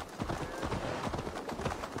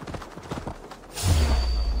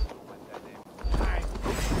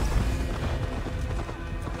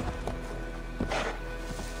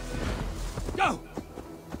 Go!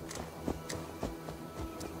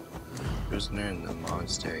 Prisoner in the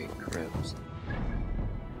monastery crypts.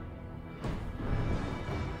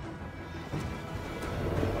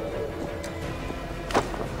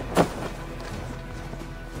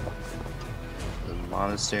 The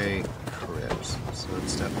monastery crypts. So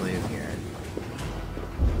it's definitely in here.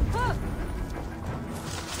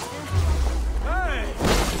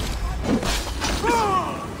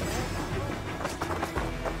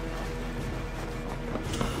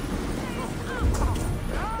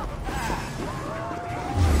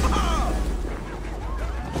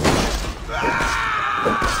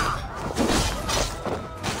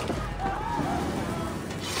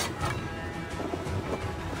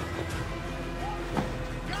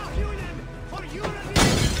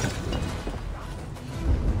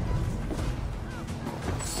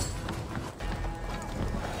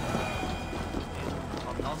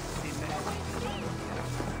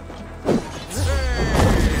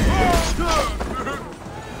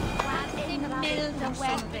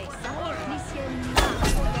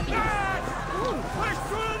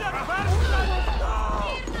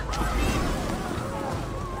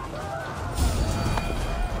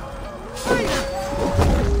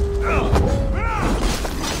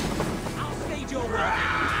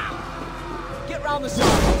 Get round the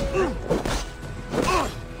side.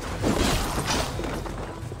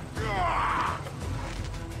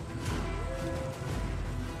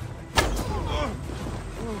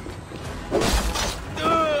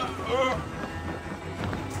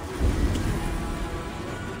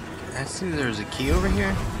 I see there's a key over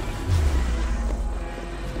here.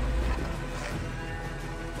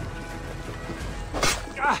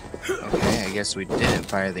 Okay, I guess we didn't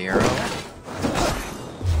fire the arrow.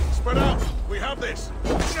 Spread out. We have this.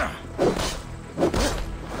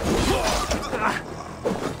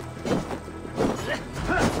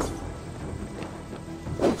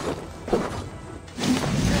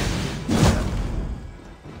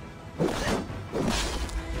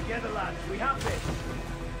 Together, lads, we have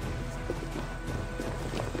this.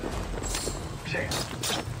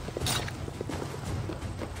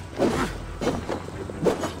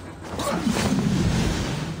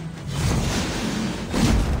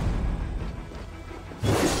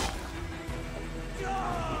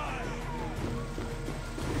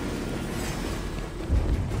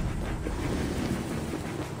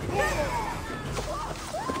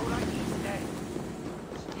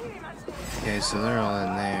 Okay, so they're all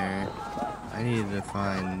in there. I need to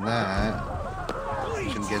find that.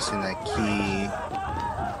 I'm guessing that key.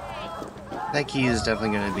 That key is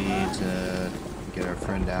definitely going to be to get our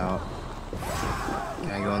friend out.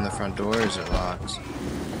 Can I go in the front door or is it locked? Hey,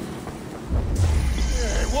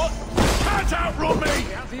 what? Can't outrun me!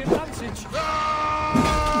 We have the advantage.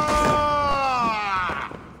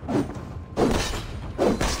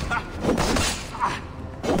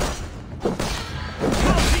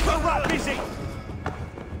 Keep the rat busy!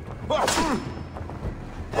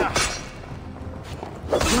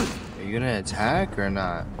 Are you gonna attack or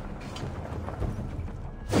not?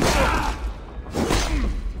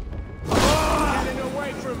 Getting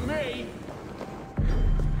away from me!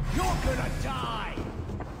 You're gonna die!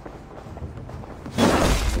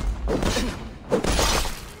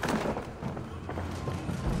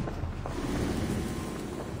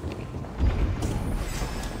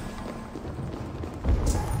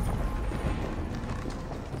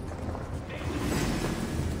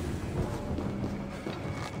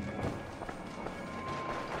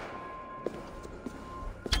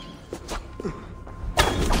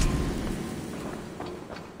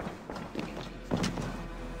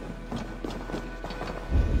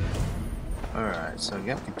 Alright, so I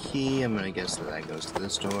got the key. I'm gonna guess that goes to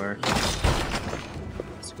this door.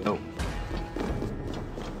 Let's go.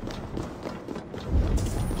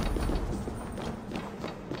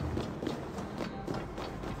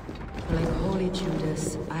 Like Holy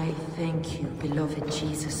Judas, I thank you, beloved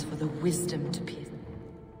Jesus, for the wisdom to peace.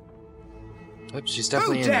 Oops, she's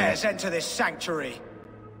definitely Who in there. dares enter this sanctuary?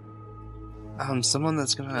 Someone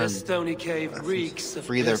that's gonna This stony cave reeks of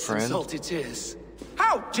free their piss and friend. salty tears.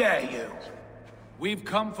 How dare you? We've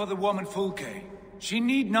come for the woman Fulke. She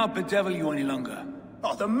need not bedevil you any longer.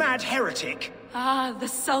 Oh, the mad heretic! Ah, the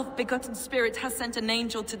self-begotten spirit has sent an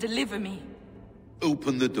angel to deliver me.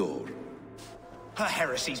 Open the door. Her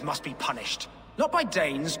heresies must be punished. Not by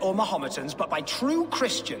Danes or Mahometans, but by true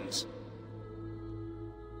Christians.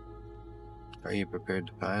 Are you prepared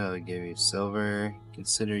to fight? I'll give you silver.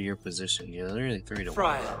 Consider your position. You're literally 3 to 1.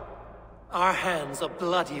 Friar, our hands are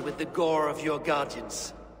bloody with the gore of your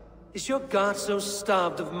guardians. Is your God so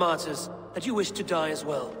starved of martyrs that you wish to die as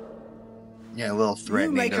well? Yeah, a little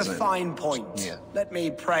threatening, You make a doesn't it? fine point. Yeah. Let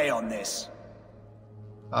me pray on this.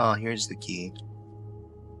 Oh, here's the key.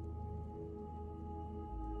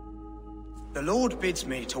 The Lord bids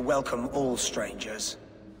me to welcome all strangers.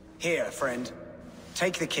 Here, friend.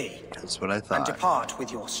 Take the key. That's what I And thought. depart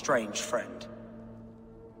with your strange friend.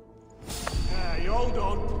 You hold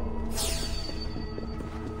on.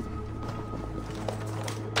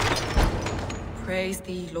 Praise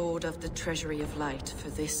thee, Lord of the Treasury of Light, for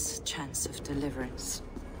this chance of deliverance.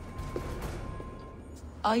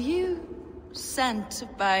 Are you sent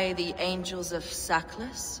by the angels of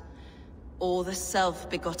Saklas, or the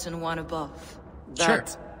self-begotten one above?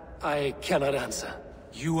 That I cannot answer.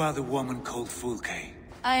 You are the woman called Fulke.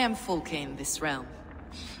 I am Fulke in this realm,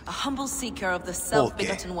 a humble seeker of the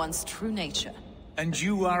self-begotten one's true nature. And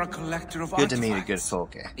you are a collector of Good to artifacts. meet a good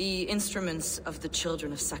folk. The instruments of the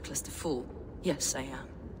children of Saklas the Fool. Yes, I am.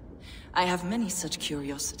 I have many such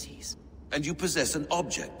curiosities. And you possess an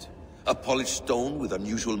object? A polished stone with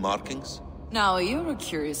unusual markings? Now, you're a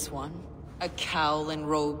curious one. A cowl and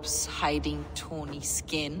robes hiding tawny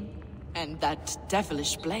skin, and that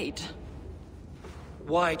devilish blade.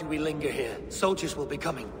 Why do we linger here? Soldiers will be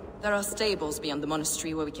coming. There are stables beyond the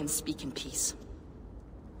monastery where we can speak in peace.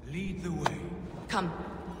 Lead the way. Come.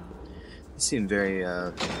 They seem very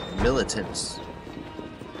militant.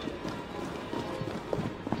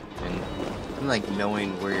 like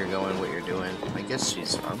knowing where you're going, what you're doing. I guess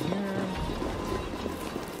she's from here.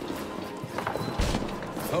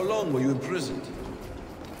 How long were you imprisoned?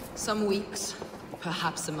 Some weeks,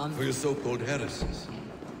 perhaps a month. For your so-called heresies?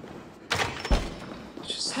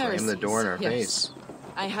 Just slam the door in her face.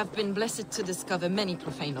 I have been blessed to discover many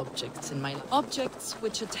profane objects in my life. Objects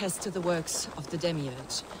which attest to the works of the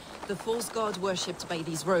Demiurge, the false god worshipped by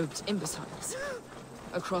these robed imbeciles.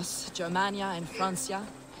 Across Germania and Francia,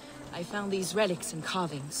 I found these relics and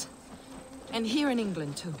carvings. And here in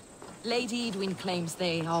England, too. Lady Edwin claims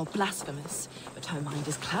they are blasphemous, but her mind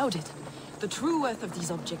is clouded. The true worth of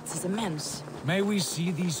these objects is immense. May we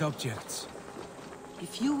see these objects?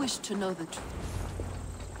 If you wish to know the truth...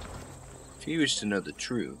 If you wish to know the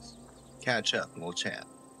truth, catch up and we'll chat.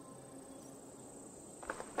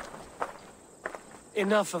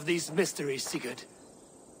 Enough of these mysteries, Sigurd.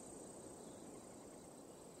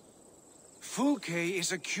 Fulke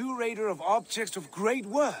is a curator of objects of great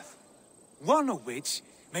worth, one of which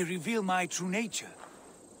may reveal my true nature.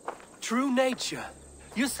 True nature?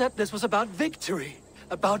 You said this was about victory,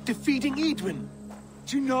 about defeating Edwin.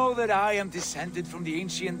 To know that I am descended from the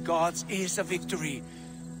ancient gods is a victory.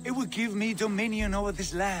 It will give me dominion over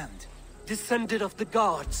this land. Descended of the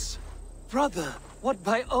gods? Brother, what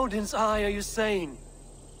by Odin's eye are you saying?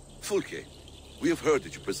 Fulke, we have heard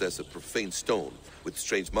that you possess a profane stone with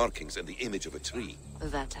strange markings and the image of a tree.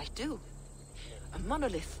 That I do. A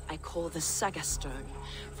monolith I call the Saga Stone,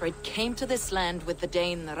 for it came to this land with the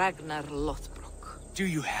Dane Ragnar Lothbrok. Do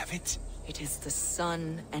you have it? It is the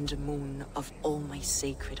sun and moon of all my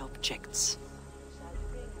sacred objects.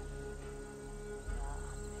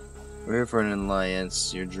 We're here for an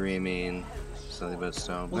alliance. You're dreaming. Something about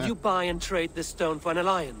stone. Will you buy and trade this stone for an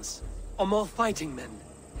alliance? Or more fighting men?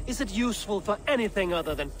 Is it useful for anything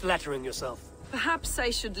other than flattering yourself? Perhaps I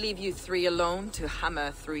should leave you three alone to hammer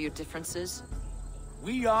through your differences?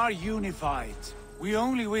 We are unified. We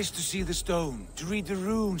only wish to see the stone, to read the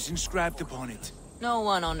runes inscribed upon it. No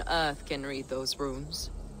one on Earth can read those runes.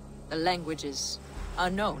 The languages are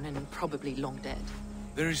known and probably long dead.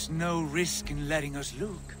 There is no risk in letting us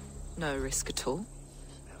look. No risk at all.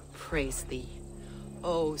 Praise thee,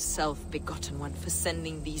 O self-begotten one, for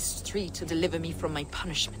sending these three to deliver me from my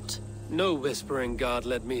punishment. No whispering god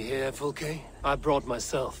led me here, Fulke. I brought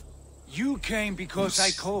myself. You came because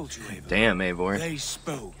I called you, Eivor. Damn, Eivor. They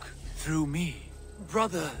spoke through me.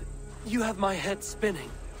 Brother, you have my head spinning.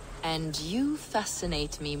 And you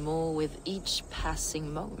fascinate me more with each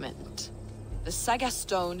passing moment. The Saga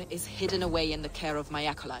Stone is hidden away in the care of my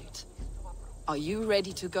acolyte. Are you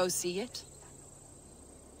ready to go see it?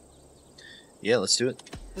 Yeah, let's do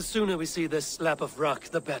it. The sooner we see this slab of rock,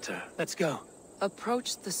 the better. Let's go.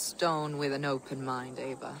 Approach the stone with an open mind,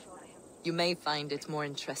 Ava. You may find it more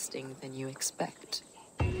interesting than you expect.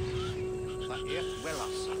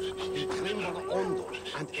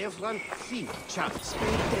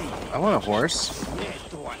 I want a horse.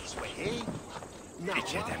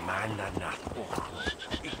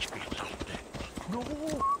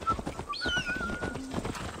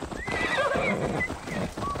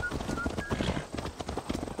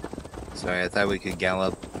 Sorry, I thought we could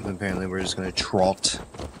gallop. Apparently we're just gonna trot.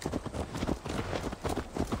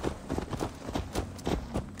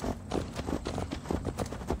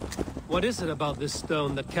 What is it about this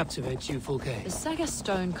stone that captivates you, Fulke? The Saga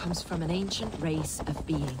Stone comes from an ancient race of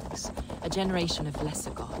beings, a generation of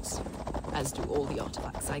lesser gods, as do all the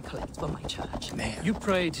artifacts I collect for my church. Man. You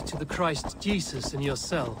prayed to the Christ Jesus in your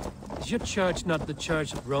cell. Is your church not the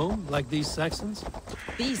Church of Rome, like these Saxons?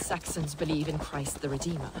 These Saxons believe in Christ the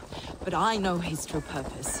Redeemer, but I know his true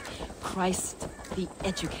purpose. Christ the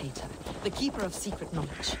Educator, the keeper of secret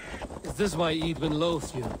knowledge. Is this why Edwin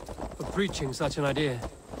loathed you, for preaching such an idea?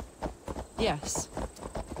 Yes.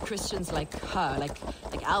 Christians like her, like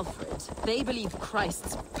Alfred, they believe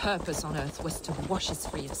Christ's purpose on earth was to wash us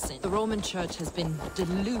free of sin. The Roman Church has been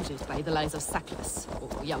deluded by the lies of Sackless, or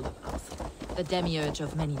Yellowmouth, the demiurge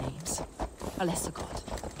of many names, a lesser god.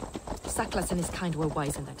 Sackless and his kind were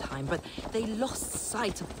wise in their time, but they lost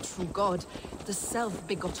sight of the true God, the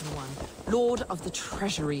self-begotten one, Lord of the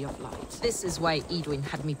treasury of light. This is why Edwin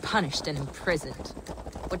had me punished and imprisoned.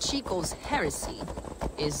 What she calls heresy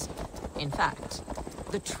is, in fact,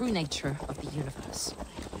 the true nature of the universe.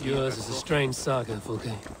 Yours is a strange saga,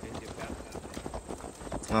 Fulke.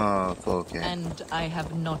 Oh, Fulke. And I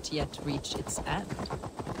have not yet reached its end.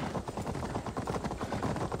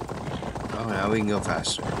 Oh, now we can go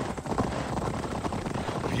faster.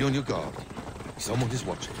 Be on your guard. Someone is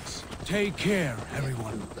watching us. Take care,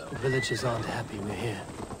 everyone. The villagers aren't happy we're here.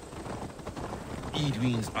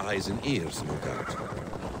 Edwin's eyes and ears, no doubt.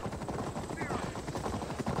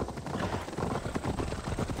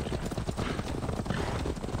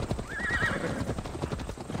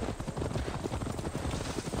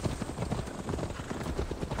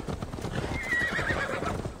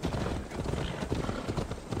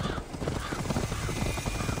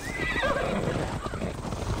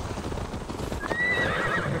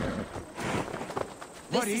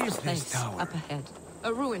 What This is is the this place tower? up ahead.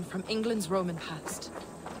 A ruin from England's Roman past.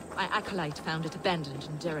 My acolyte found it abandoned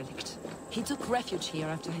and derelict. He took refuge here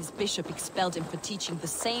after his bishop expelled him for teaching the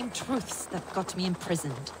same truths that got me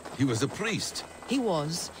imprisoned. He was a priest. He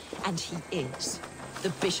was, and he is.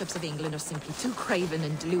 The bishops of England are simply too craven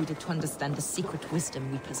and deluded to understand the secret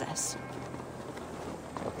wisdom we possess.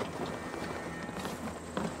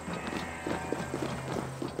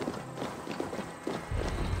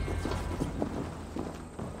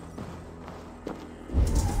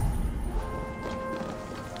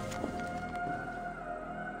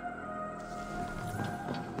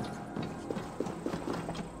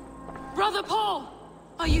 Brother Paul!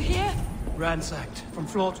 Are you here? Ransacked from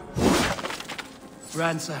floor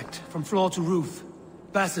to roof.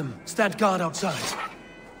 Basim, stand guard outside.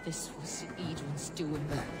 This was Edwin's doing.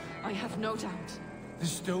 I have no doubt. The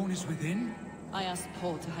stone is within? I asked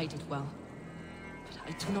Paul to hide it well. But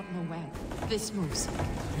I do not know where. This moves.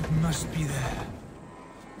 It must be there.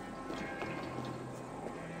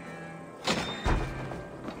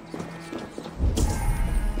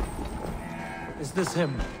 Is this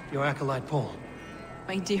him, your acolyte Paul?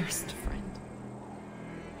 My dearest friend.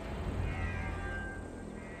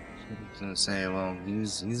 I was gonna say, well,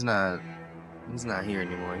 he's not here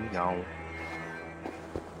anymore. He's gone.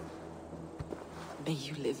 May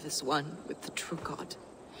you live as one with the true God,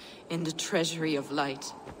 in the treasury of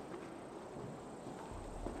light.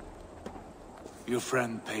 Your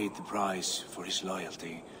friend paid the price for his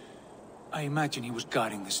loyalty. I imagine he was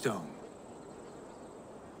guarding the stone.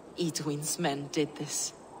 Edwin's men did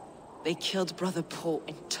this. They killed Brother Paul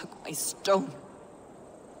and took my stone.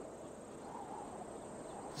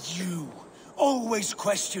 You! Always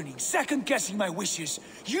questioning, second-guessing my wishes.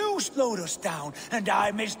 You slowed us down, and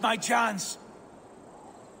I missed my chance.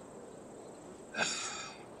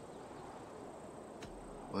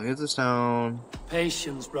 Well, here's the stone.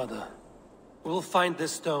 Patience, brother. We'll find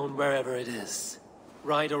this stone wherever it is.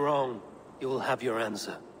 Right or wrong, you will have your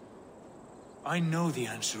answer. I know the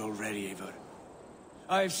answer already, Eivor.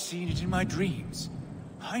 I've seen it in my dreams.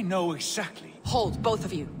 I know exactly. Hold, both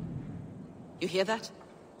of you. You hear that?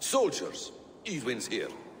 Soldiers, Edwin's here.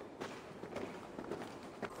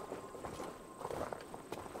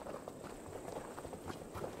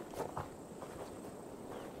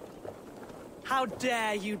 How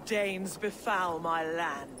dare you Danes befoul my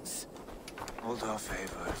lands? Hold off,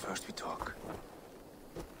 Eivor. First we talk.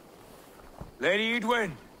 Lady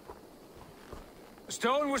Edwin! The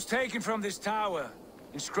stone was taken from this tower,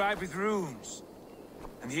 inscribed with runes,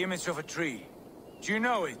 and the image of a tree. Do you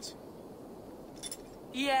know it?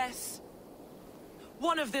 Yes.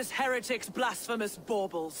 One of this heretic's blasphemous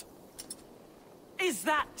baubles. Is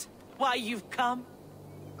that why you've come?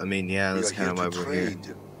 I mean, yeah, that's kind of why we're here.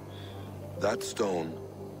 Trade that stone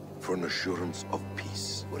for an assurance of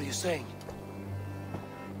peace. What are you saying?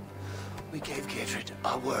 We gave Gatred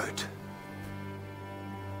our word.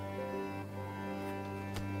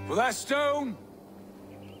 For that stone,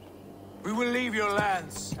 we will leave your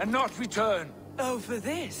lands and not return. Oh, for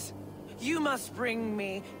this? You must bring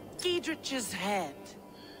me Giedrich's head.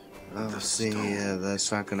 Oh, see, yeah,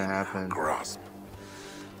 that's not gonna happen. Grasp.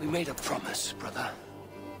 We made a promise, brother.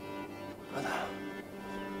 Brother.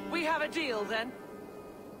 We have a deal, then?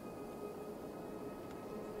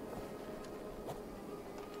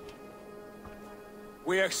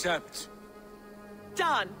 We accept.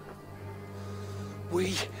 Done.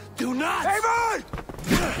 We do not! Eivor!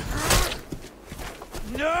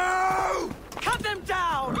 No! Cut them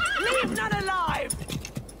down! Leave none alive!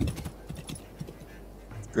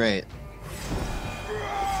 Great.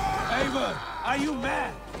 Eivor, are you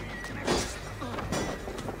mad?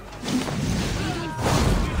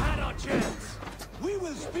 We had our chance. We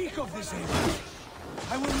will speak of this, Eivor.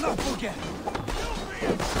 I will not forget.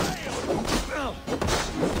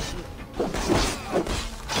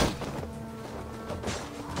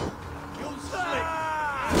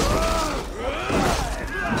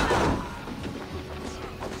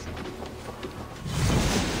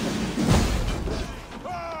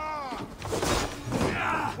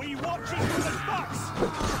 We watching from the box.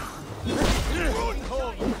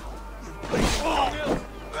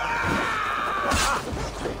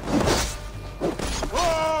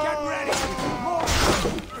 Get ready! More!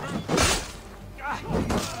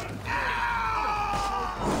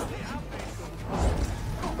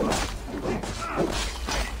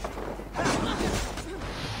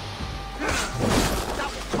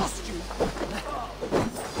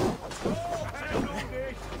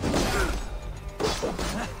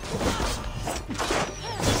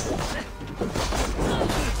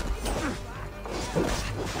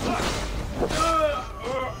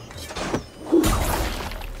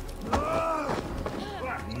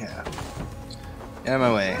 Out of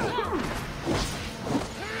my way.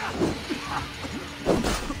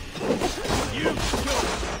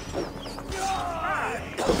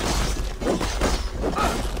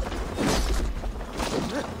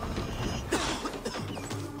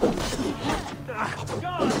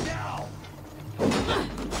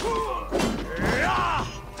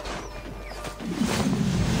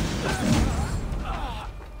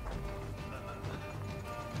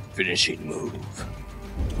 Finishing move.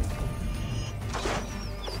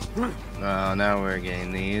 Oh, now we're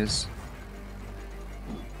getting these.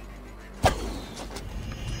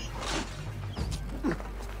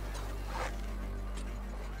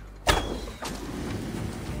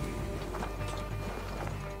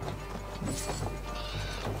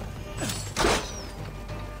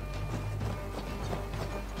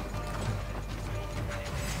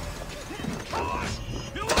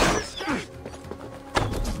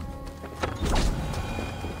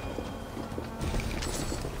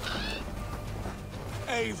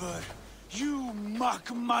 Eivor, you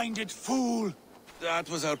muck-minded fool! That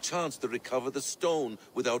was our chance to recover the stone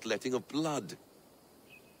without letting of blood.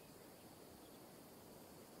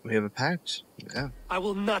 We have a pact? Yeah. I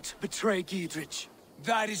will not betray Giedrich.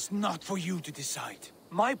 That is not for you to decide.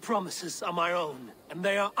 My promises are my own, and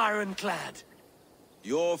they are ironclad.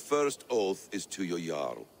 Your first oath is to your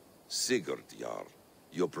Jarl, Sigurd Jarl,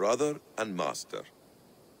 your brother and master.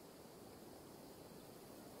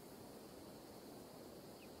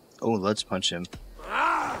 Oh, let's punch him.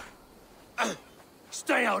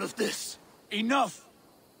 Stay out of this! Enough!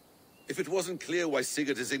 If it wasn't clear why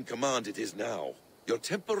Sigurd is in command, it is now. Your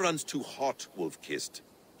temper runs too hot, Wolf-Kissed.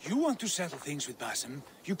 You want to settle things with Basim,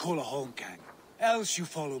 you call a holmgang. Else you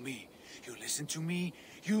follow me. You listen to me,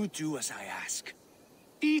 you do as I ask.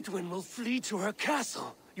 Edwin will flee to her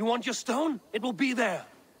castle. You want your stone? It will be there.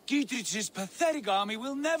 Giedrich's pathetic army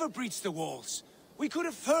will never breach the walls. We could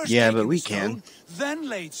have first Yeah, taken but we the stone, can. then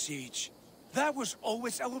laid siege. That was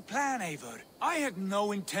always our plan, Eivor. I had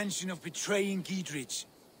no intention of betraying Giedrich.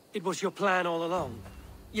 It was your plan all along.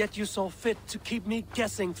 Yet you saw fit to keep me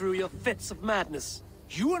guessing through your fits of madness.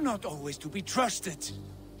 You are not always to be trusted.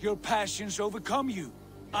 Your passions overcome you.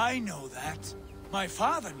 I know that. My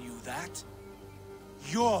father knew that.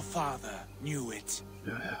 Your father knew it.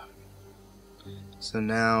 So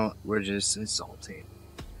now we're just insulting.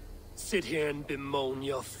 Sit here and bemoan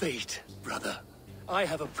your fate, brother. I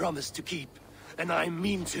have a promise to keep, and I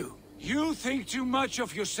mean to. You think too much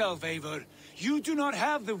of yourself, Eivor. You do not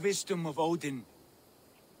have the wisdom of Odin.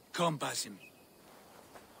 Come, Basim.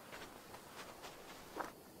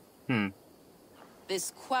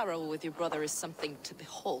 This quarrel with your brother is something to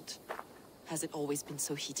behold. Has it always been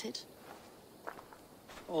so heated?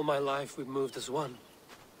 All my life we've moved as one.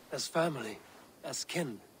 As family. As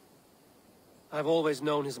kin. I've always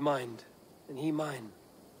known his mind, and he mine.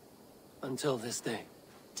 Until this day.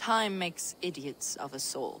 Time makes idiots of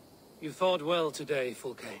us all. You fought well today,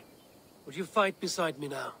 Fulke. Would you fight beside me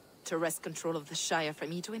now? To wrest control of the Shire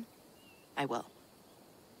from Edwin? I will.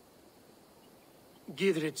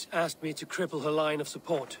 Giedrich asked me to cripple her line of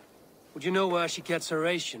support. Would you know where she gets her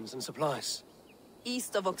rations and supplies?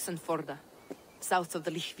 East of Oxenforda, south of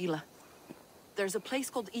the Lichvila. There's a place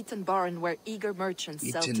called Eaton Barn where eager merchants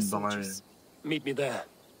sell to soldiers. Meet me there.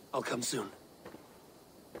 I'll come soon.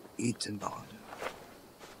 Eaton Barn.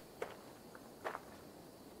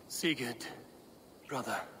 Sigurd,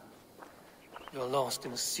 brother. You're lost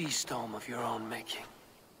in a sea storm of your own making.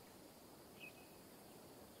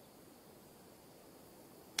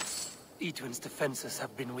 Edwin's defenses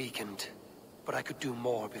have been weakened, but I could do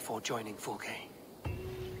more before joining Fulke.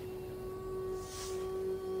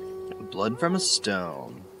 Blood from a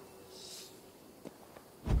stone.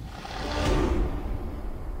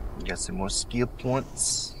 Got some more skill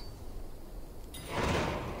points.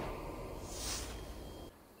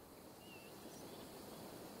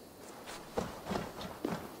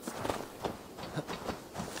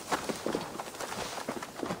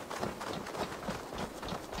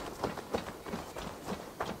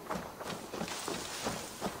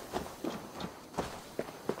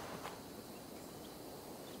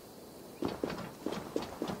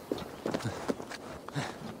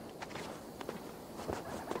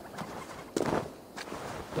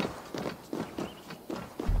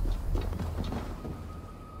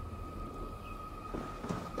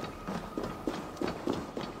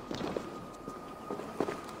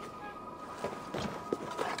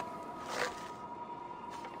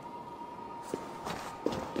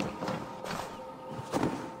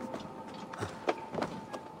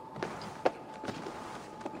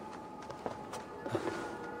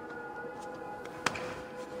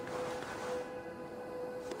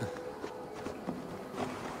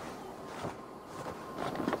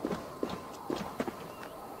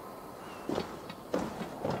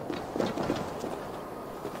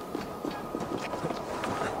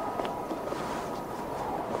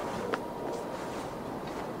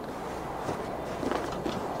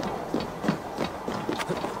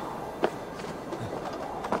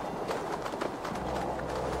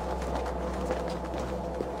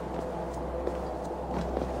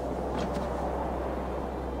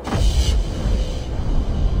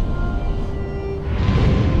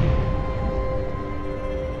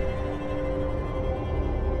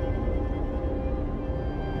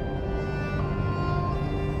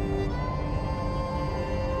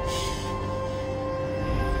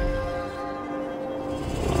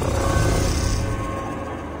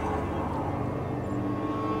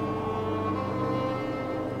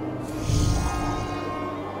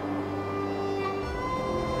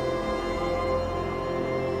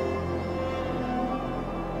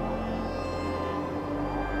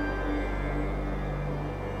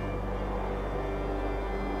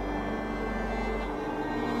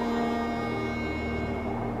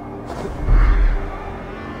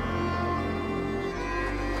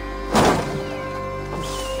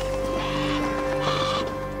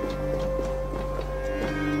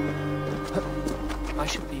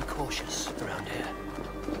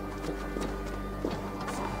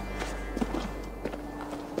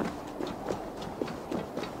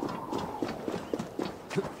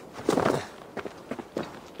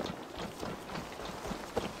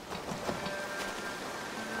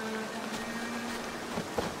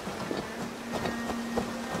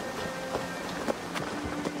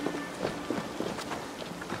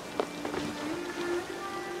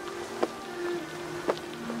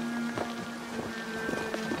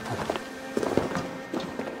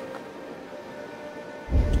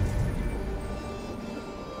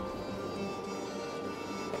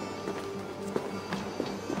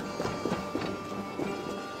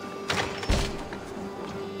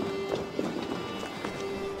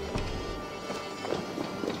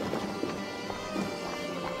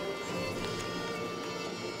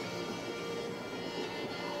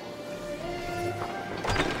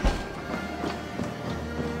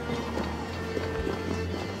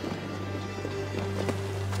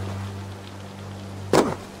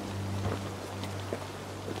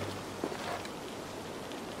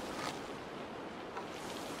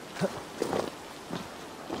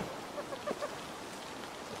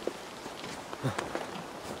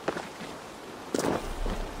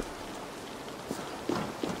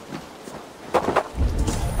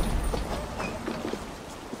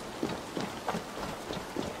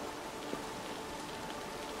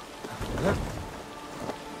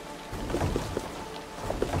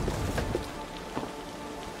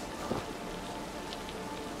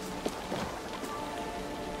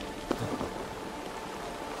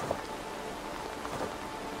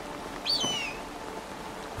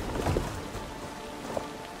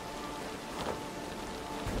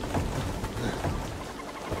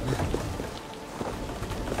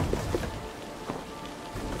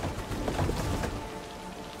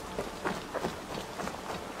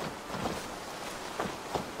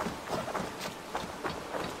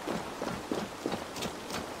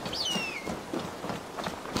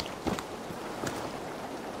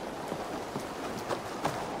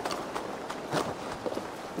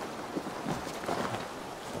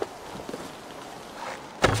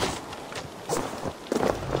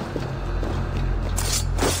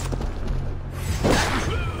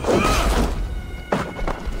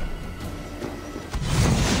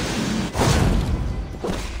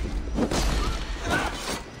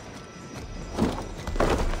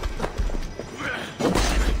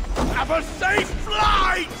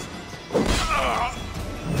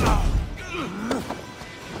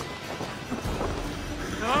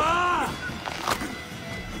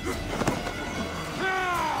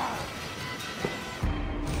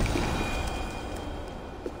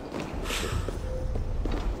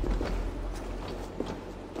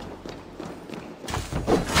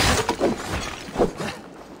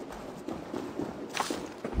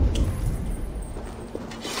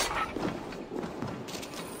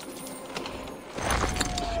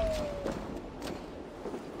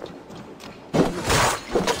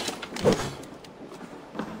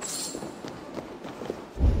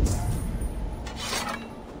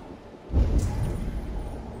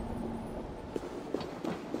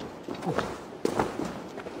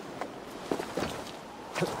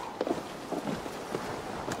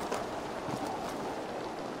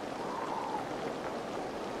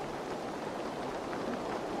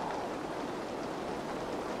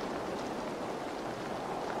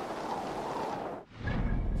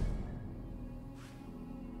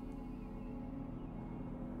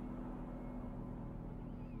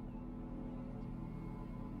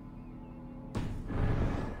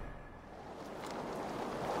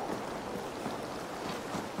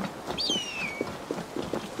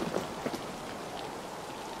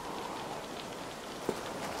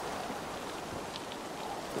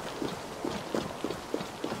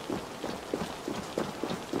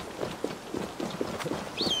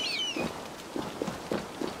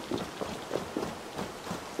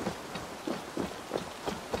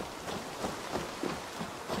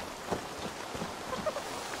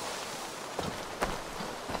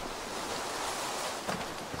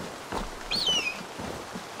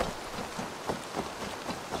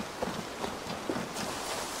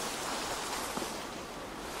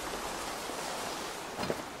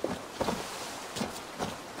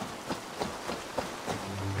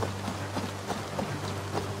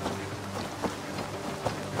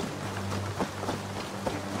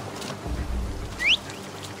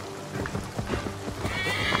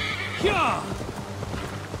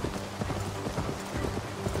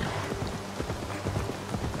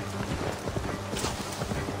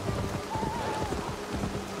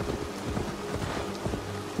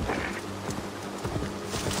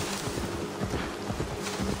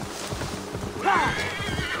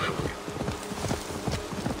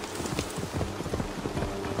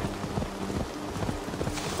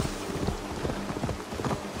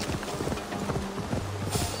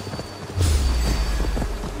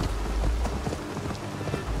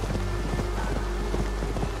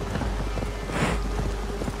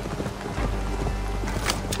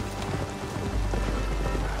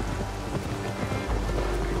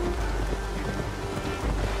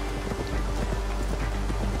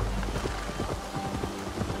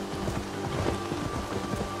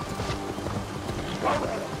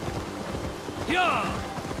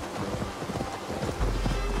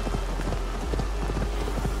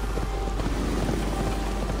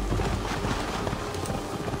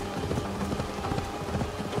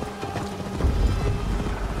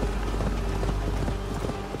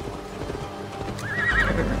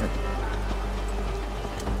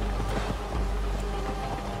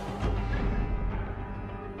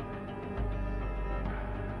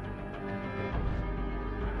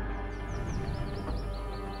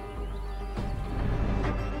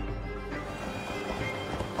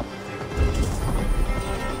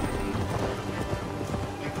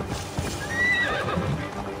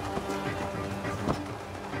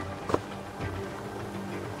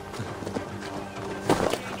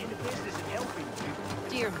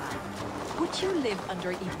 man. Would you live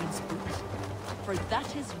under Edwin's boot? For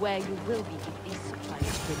that is where you will be if these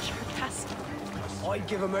supplies reach her castle. I'd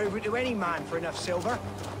give them over to any man for enough silver.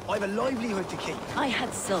 I've a livelihood to keep. I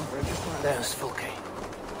had silver before. There's Fulke.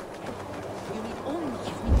 You need only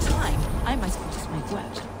give me time. I might produce my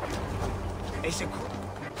word.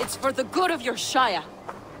 It's for the good of your shire.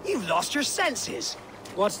 You've lost your senses.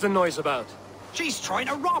 What's the noise about? She's trying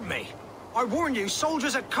to rob me. I warned you,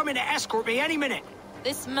 soldiers are coming to escort me any minute.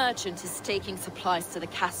 This merchant is taking supplies to the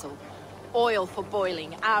castle. Oil for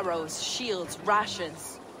boiling, arrows, shields,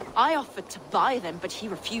 rations. I offered to buy them, but he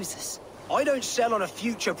refuses. I don't sell on a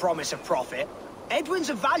future promise of profit. Edwin's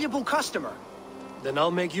a valuable customer. Then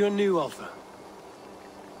I'll make you a new offer.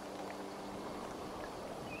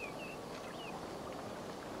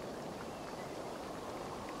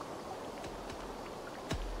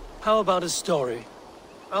 How about a story?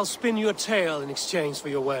 I'll spin you a tale in exchange for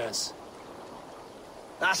your wares.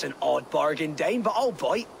 That's an odd bargain, Dane, but I'll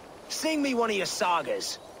bite. Sing me one of your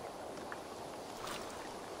sagas.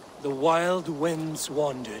 The wild winds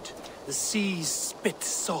wandered, the seas spit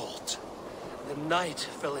salt. The night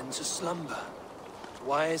fell into slumber.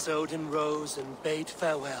 Wise Odin rose and bade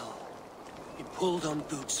farewell. He pulled on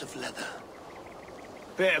boots of leather.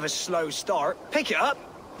 Bit of a slow start. Pick it up.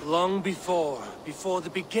 Long before the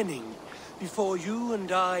beginning, before you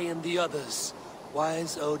and I and the others,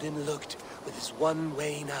 Wise Odin looked with his one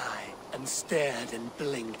wane eye and stared and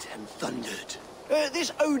blinked and thundered.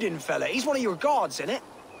 This Odin fella, he's one of your gods, isn't it?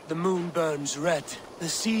 The moon burns red, the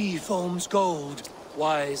sea foams gold.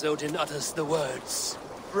 Wise Odin utters the words.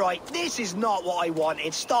 Right, this is not what I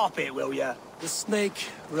wanted. Stop it, will ya? The snake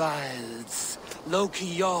writhes, Loki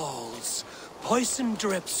yawls, poison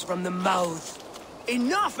drips from the mouth.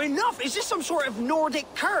 Enough, enough! Is this some sort of Nordic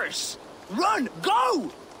curse? Run!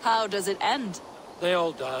 Go! How does it end? They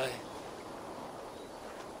all die.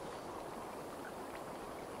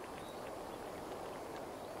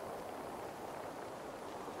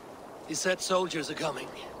 He said soldiers are coming.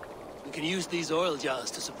 We can use these oil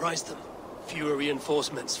jars to surprise them. Fewer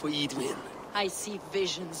reinforcements for Edwin. I see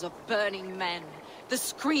visions of burning men, the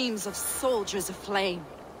screams of soldiers aflame.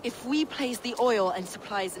 If we place the oil and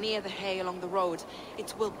supplies near the hay along the road,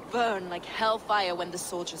 it will burn like hellfire when the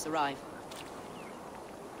soldiers arrive.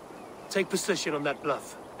 Take position on that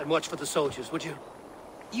bluff, and watch for the soldiers, would you?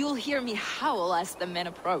 You'll hear me howl as the men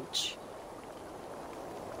approach.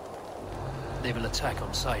 They will attack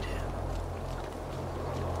on sight here.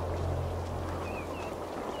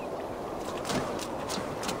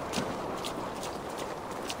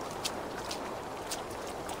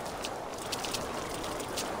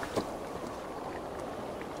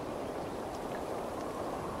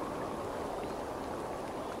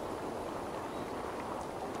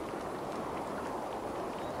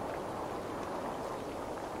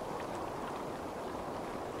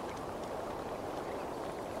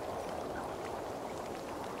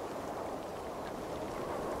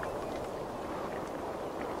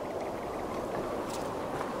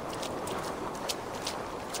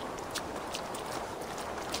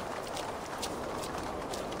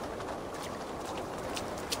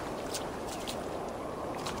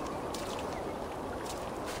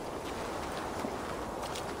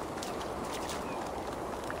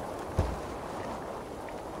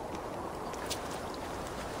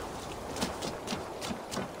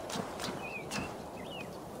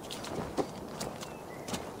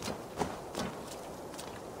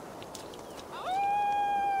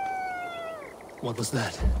 What was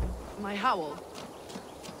that? My howl.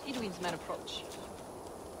 Edwin's men approach.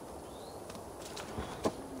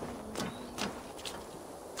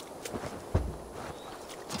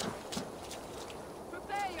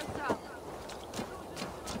 Prepare yourself!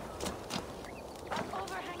 That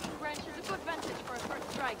overhanging branch is a good vantage for a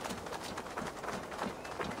first strike.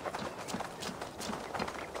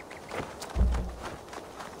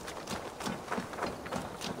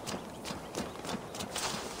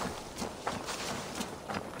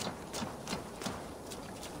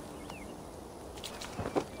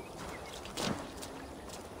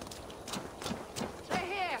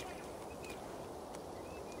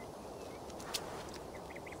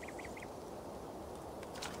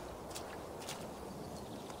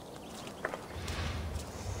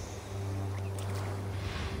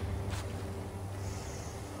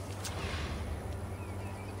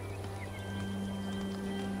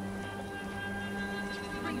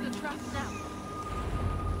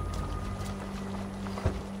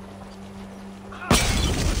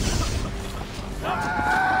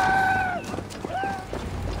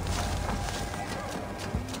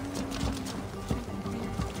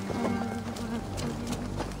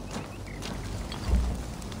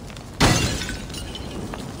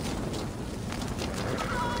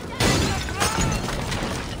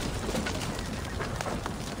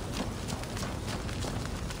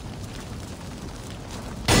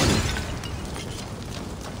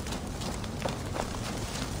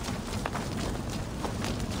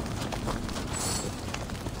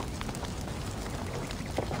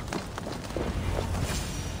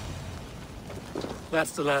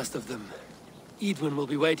 That's the last of them. Edwin will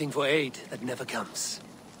be waiting for aid that never comes.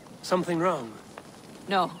 Something wrong?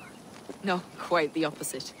 No. No, quite the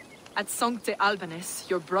opposite. At Sancte Albanus,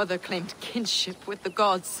 your brother claimed kinship with the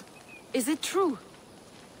gods. Is it true?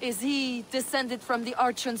 Is he descended from the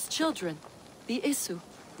Archon's children, the Isu?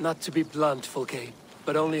 Not to be blunt, Fulke,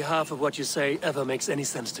 but only half of what you say ever makes any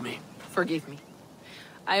sense to me. Forgive me.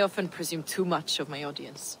 I often presume too much of my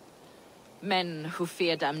audience. Men who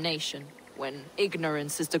fear damnation, when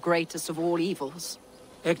ignorance is the greatest of all evils.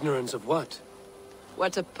 Ignorance of what?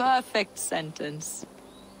 What a perfect sentence.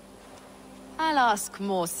 I'll ask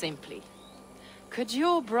more simply. Could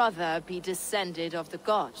your brother be descended of the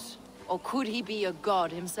gods? Or could he be a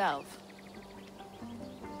god himself?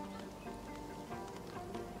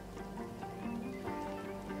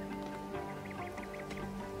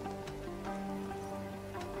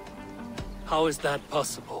 How is that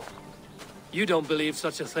possible? You don't believe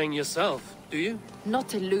such a thing yourself, do you?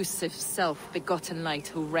 Not elusive self-begotten light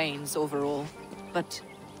who reigns over all, but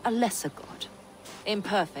a lesser god.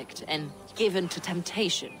 Imperfect and given to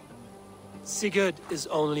temptation. Sigurd is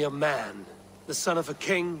only a man, the son of a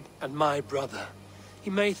king and my brother. He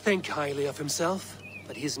may think highly of himself,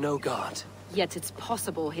 but he's no god. Yet it's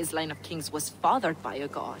possible his line of kings was fathered by a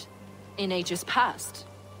god, in ages past.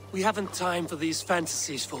 We haven't time for these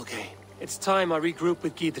fantasies, Fulke. It's time I regroup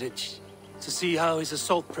with Giedrich, to see how his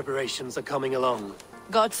assault preparations are coming along.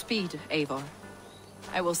 Godspeed, Eivor.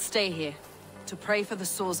 I will stay here, to pray for the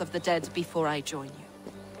souls of the dead before I join you.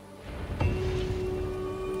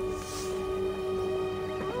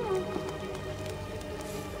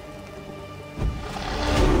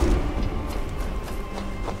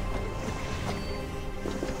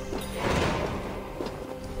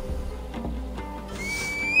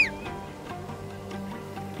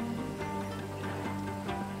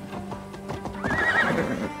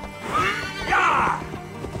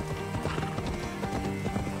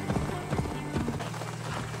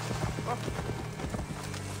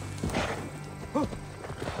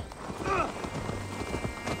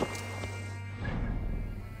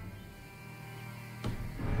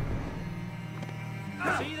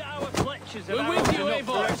 We're with you,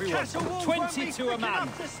 Eivor! 20 to a man!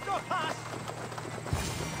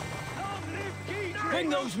 Bring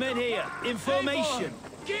those men here, in formation!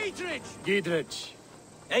 Giedrich! Giedrich.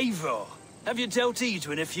 Eivor, have you dealt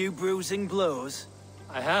Edwin a few bruising blows?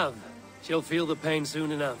 I have. She'll feel the pain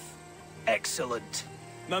soon enough. Excellent.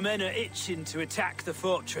 My men are itching to attack the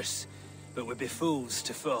fortress, but we'd be fools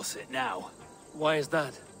to force it now. Why is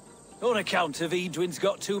that? On account of Edwin's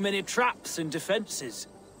got too many traps and defenses.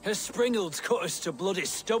 Her springalds cut us to bloody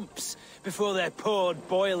stumps before they poured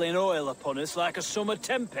boiling oil upon us like a summer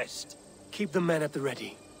tempest. Keep the men at the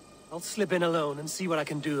ready. I'll slip in alone and see what I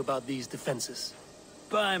can do about these defenses.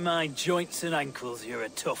 By my joints and ankles, you're a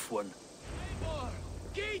tough one. Eivor,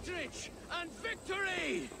 Giedrich, and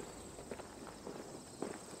victory!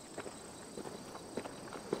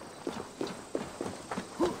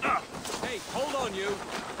 Hey, hold on, you!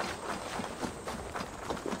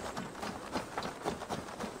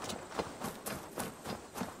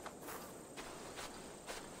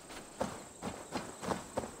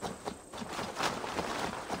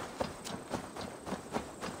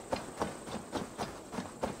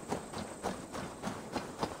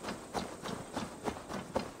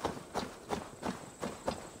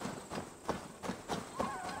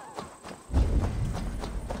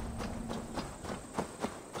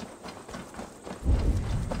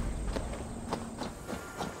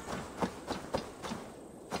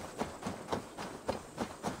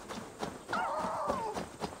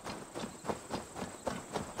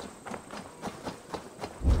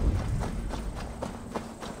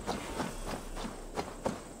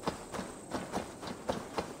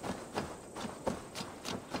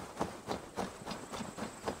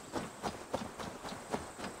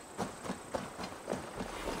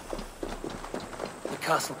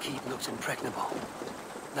 The castle keep looks impregnable.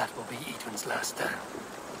 That will be Edwin's last stand.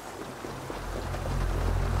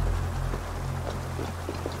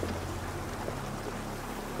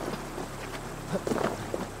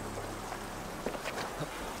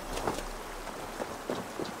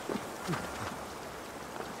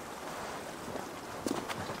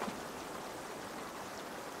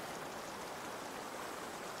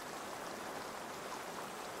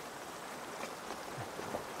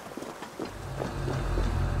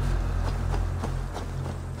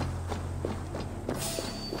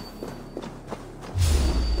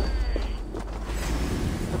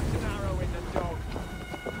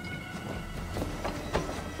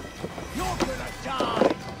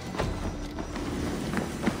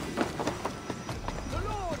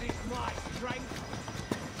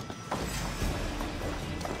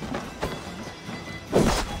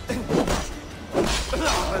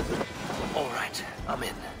 All right, I'm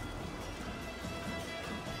in.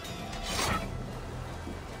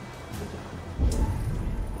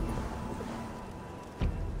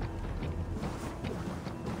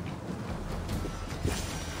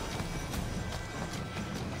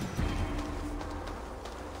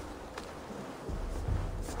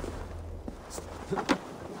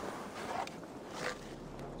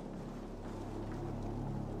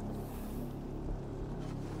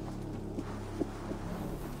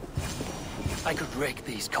 I could rake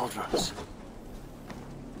these cauldrons.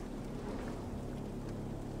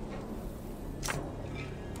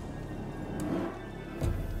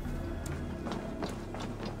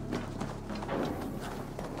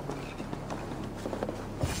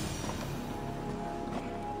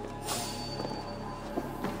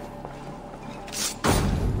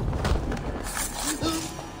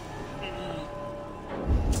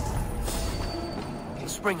 The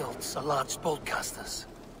Springalds are large bolt casters.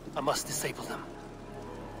 I must disable them.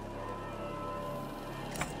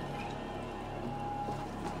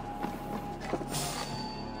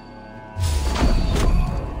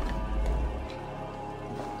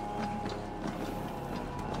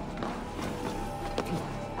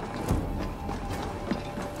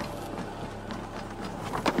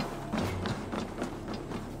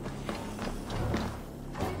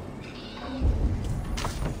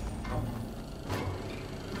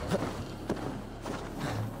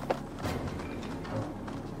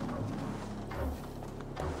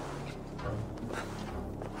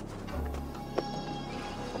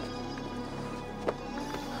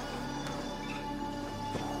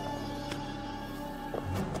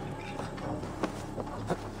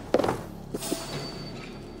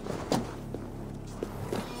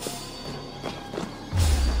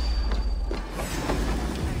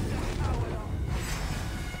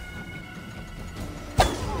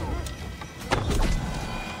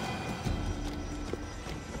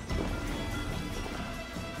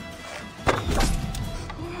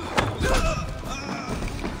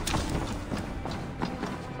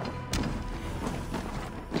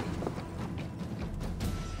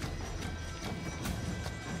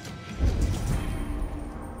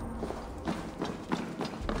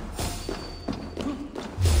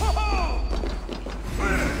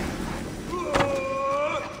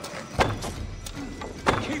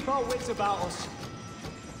 Wits about us.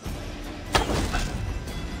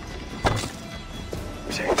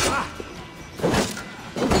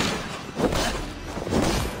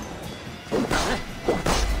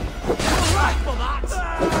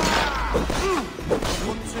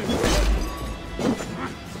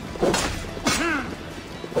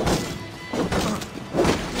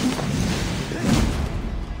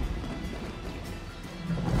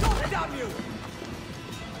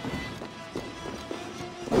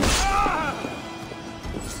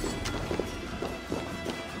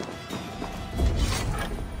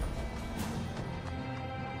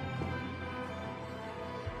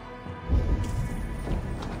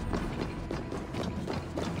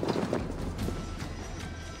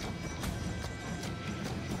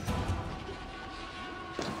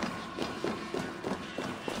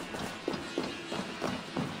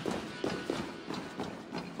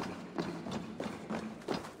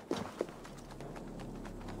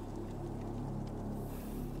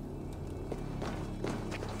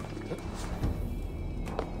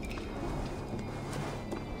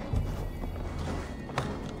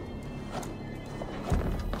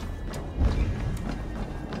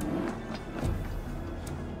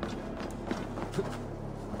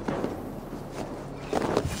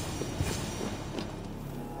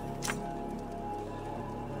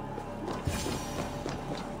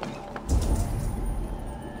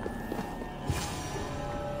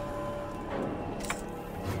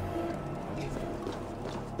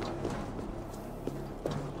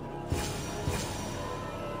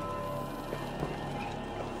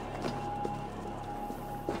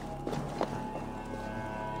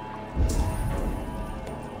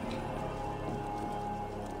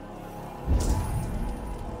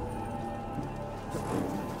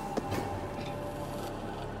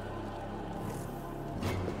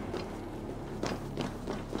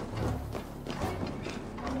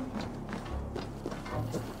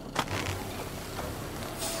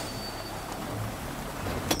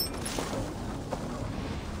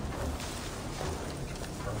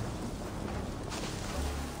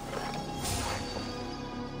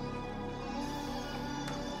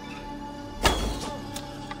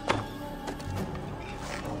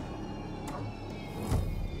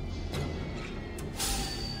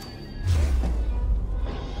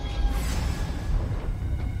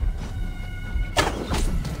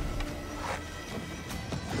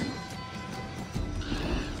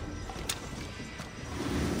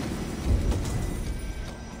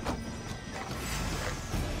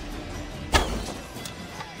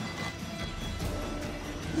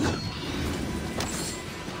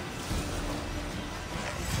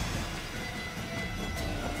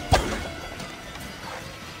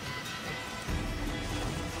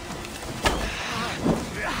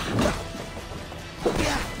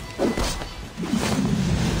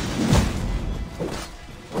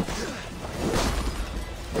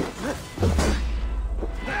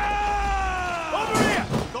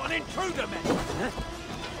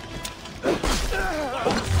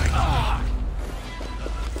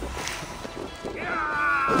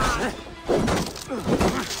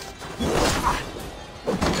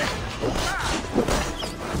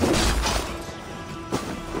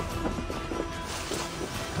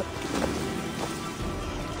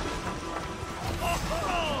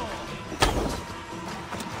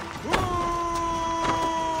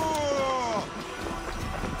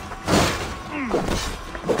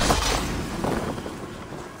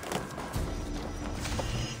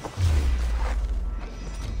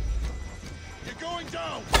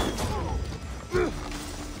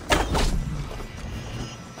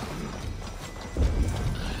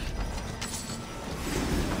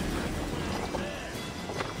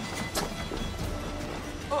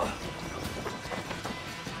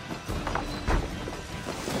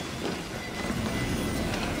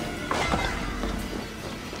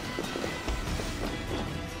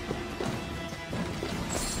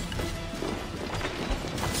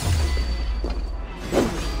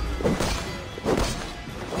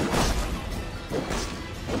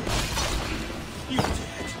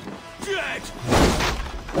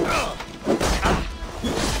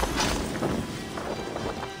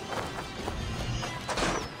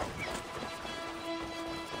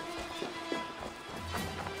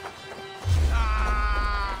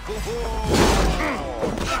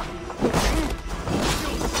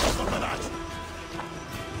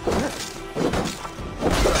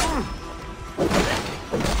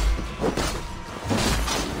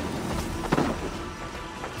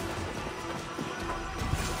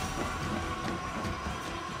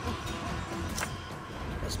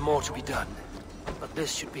 More to be done, but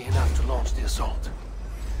this should be enough to launch the assault.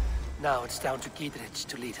 Now it's down to Giedrich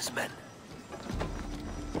to lead his men.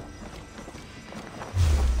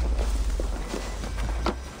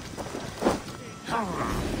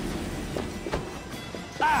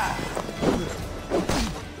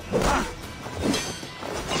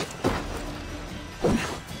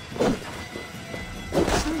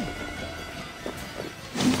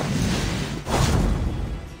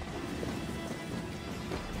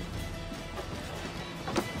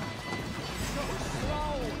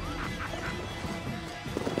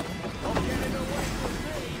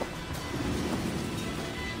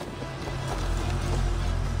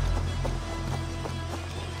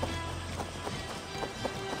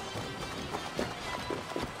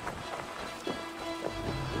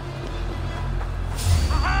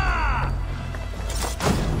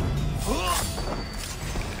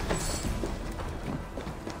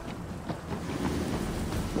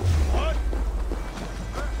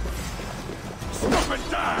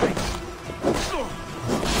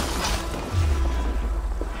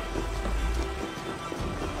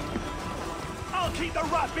 Keep the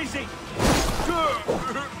rat busy!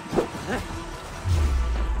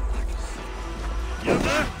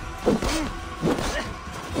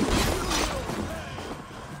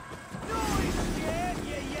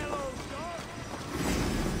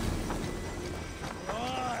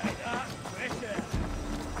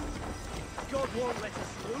 God won't let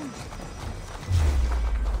us lose.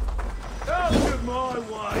 Out of my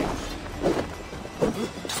way!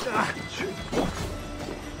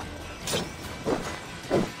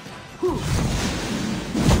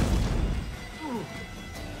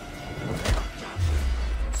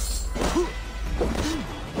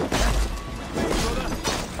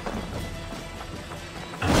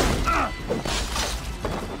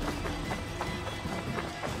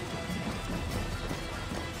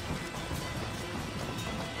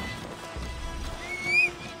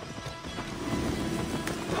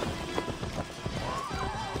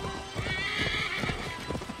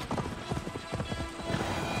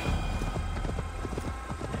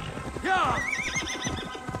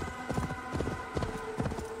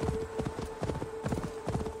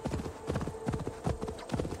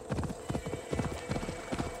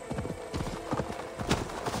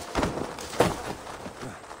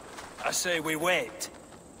 I say we wait.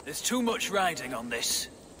 There's too much riding on this.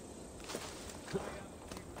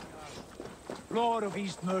 Lord of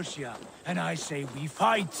East Mercia, and I say we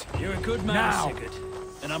fight. You're a good man, now. Sigurd,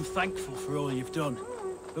 and I'm thankful for all you've done.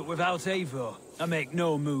 But without Eivor, I make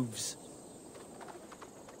no moves.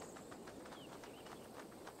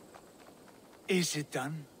 Is it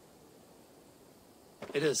done?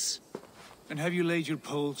 It is. And have you laid your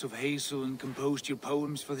poles of hazel and composed your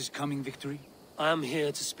poems for this coming victory? I am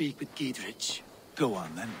here to speak with Giedrich. Go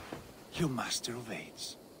on, then. You master of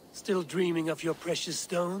aids. Still dreaming of your precious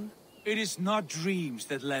stone? It is not dreams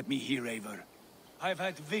that led me here, Eivor. I've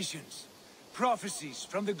had visions, prophecies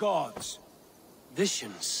from the gods.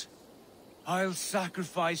 Visions? I'll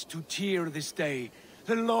sacrifice to Tyr this day,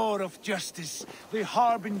 the Lord of Justice, the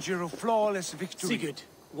harbinger of flawless victory. Sigurd,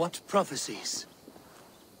 what prophecies?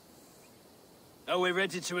 Are we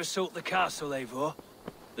ready to assault the castle, Eivor?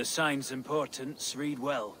 The signs and portents read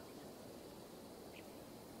well.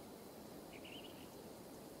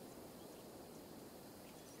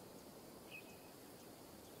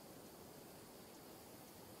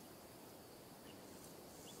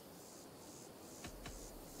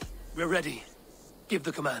 We're ready. Give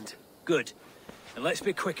the command. Good. And let's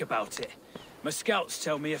be quick about it. My scouts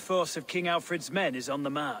tell me a force of King Alfred's men is on the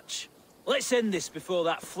march. Let's end this before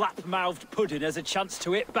that flap-mouthed pudding has a chance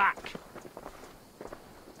to hit back.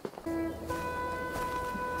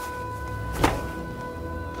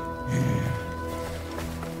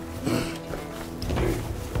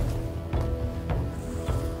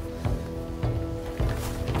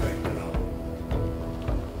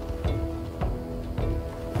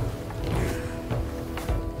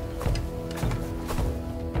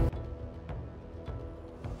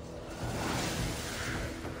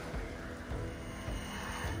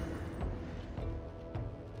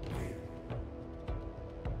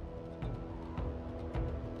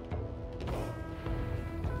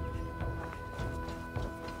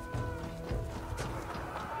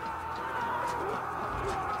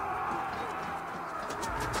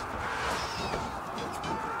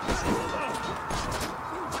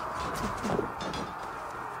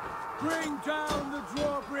 Bring down the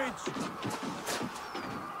drawbridge!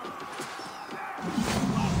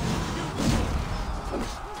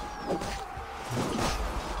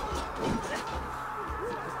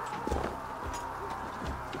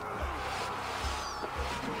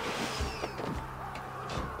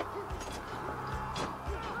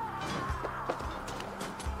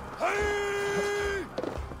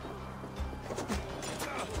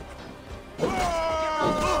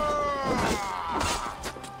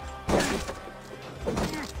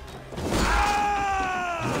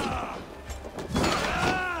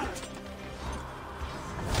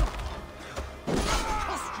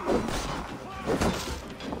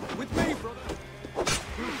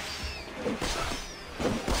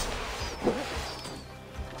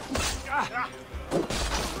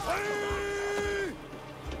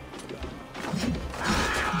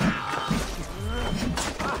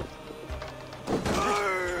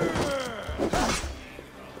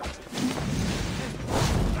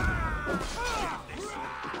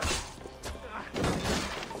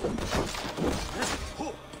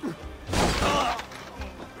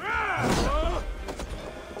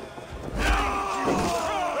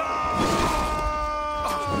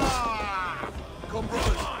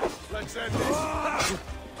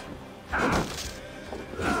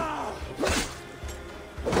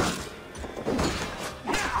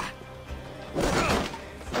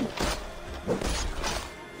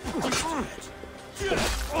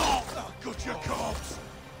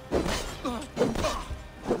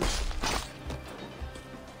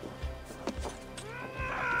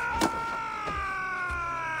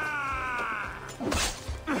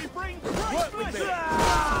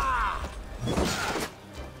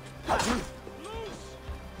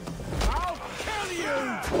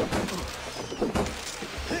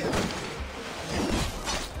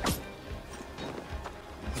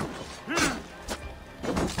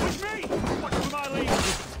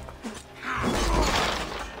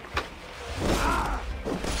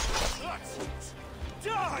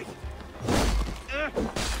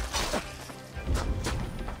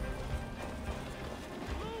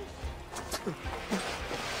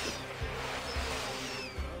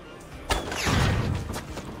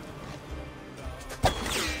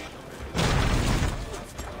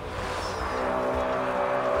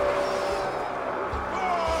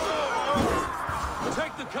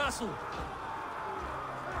 Castle!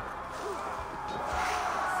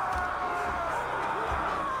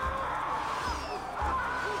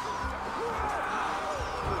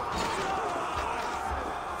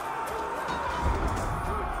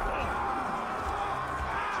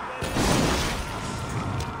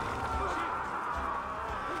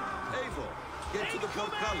 Eivor, get to the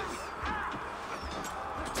portcullis.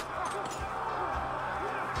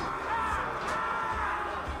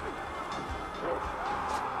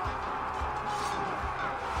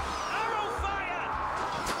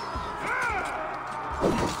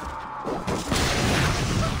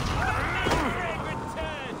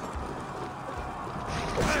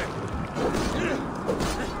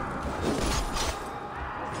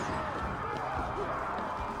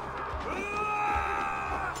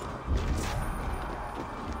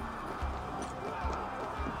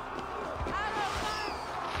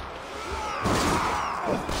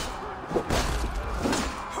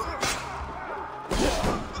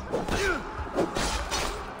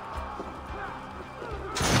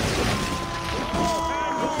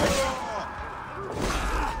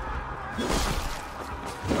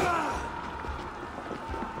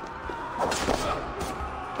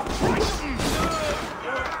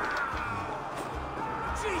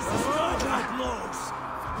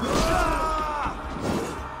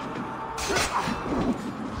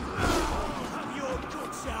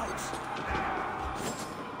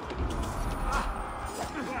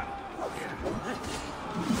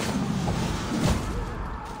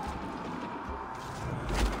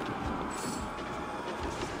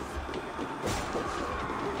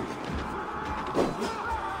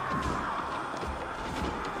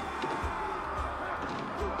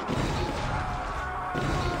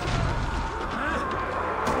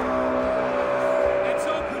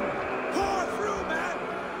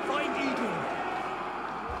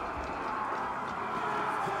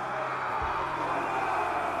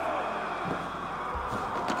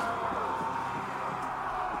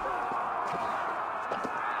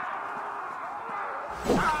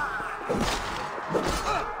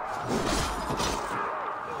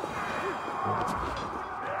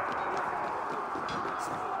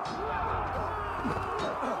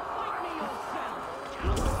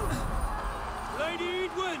 Lady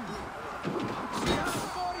Edwin!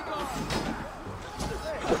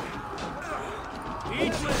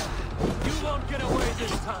 Edwin, you won't get away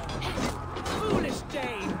this time. Foolish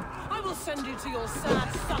Dane! I will send you to your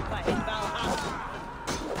sad supper in Valhalla.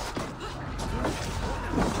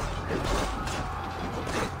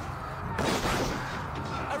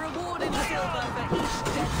 A reward in silver for each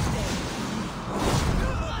dead stay.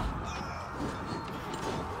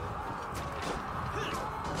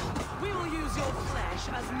 We will use your flesh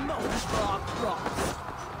as mulch for our crops.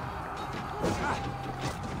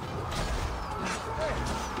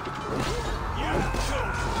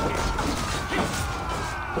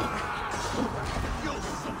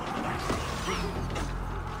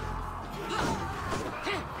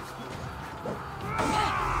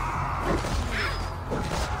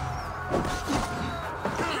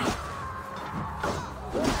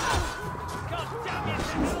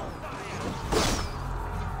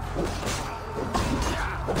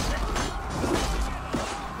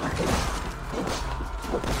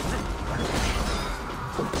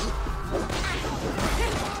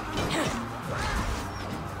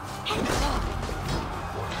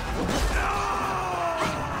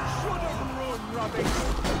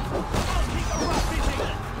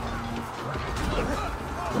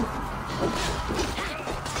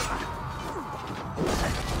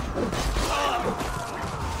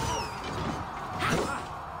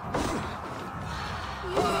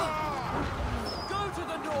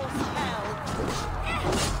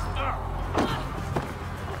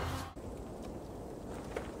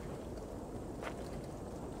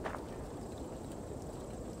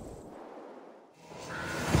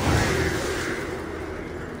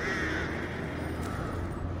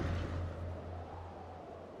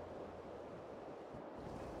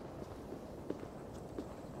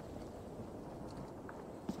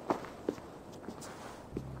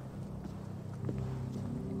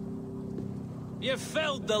 You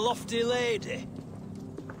felled the lofty lady.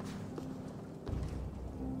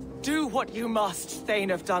 Do what you must, Thane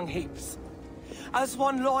of Dungheaps. As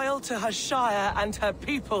one loyal to her shire and her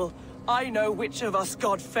people, I know which of us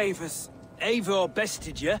God favors. Eivor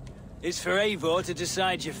bested you. It's for Eivor to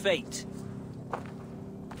decide your fate.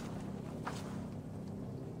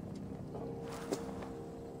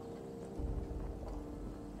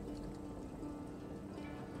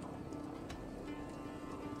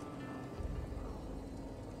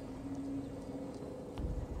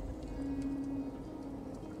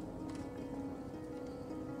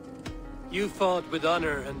 You fought with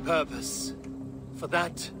honor and purpose. For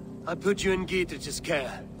that, I put you in Giedrich's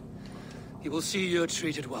care. He will see you're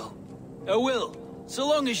treated well. I will, so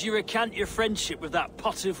long as you recant your friendship with that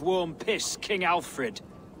pot of warm piss, King Alfred.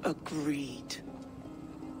 Agreed.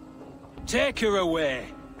 Take her away.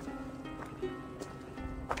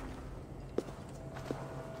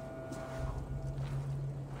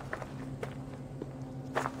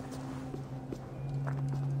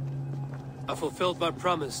 I fulfilled my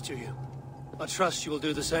promise to you. I trust you will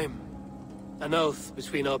do the same. An oath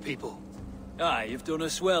between our people. Aye, you've done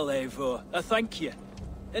us well, Eivor. I thank you.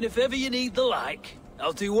 And if ever you need the like,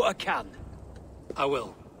 I'll do what I can. I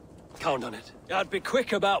will. Count on it. I'd be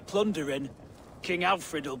quick about plundering. King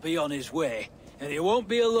Alfred will be on his way, and he won't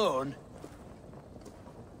be alone.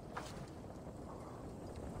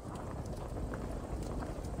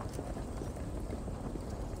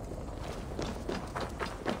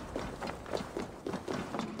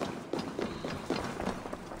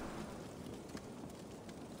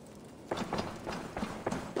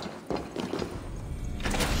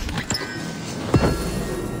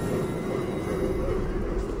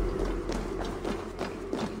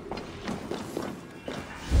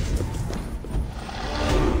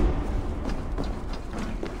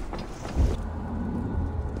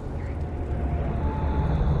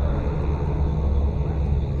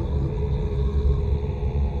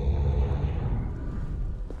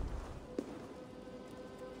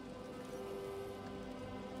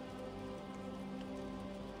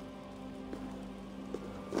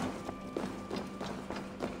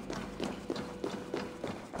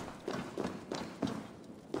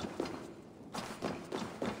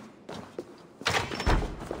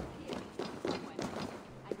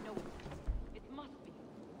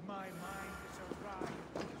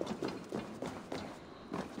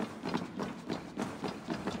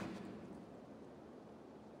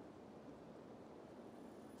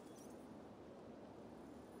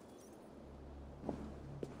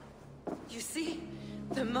 You see?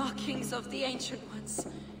 The markings of the Ancient Ones.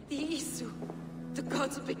 The Isu. The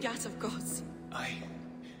gods begat of gods.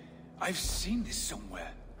 I've seen this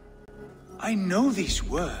somewhere. I know these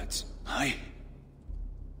words.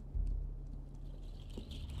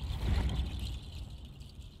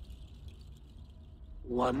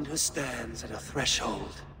 One who stands at a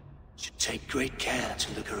threshold should take great care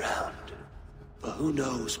to look around. For who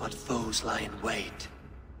knows what foes lie in wait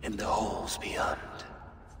in the halls beyond.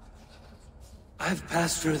 I've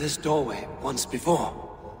passed through this doorway once before.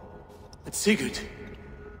 At Sigurd.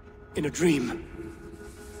 In a dream.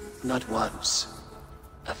 Not once.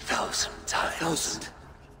 1,000 times. 1,000.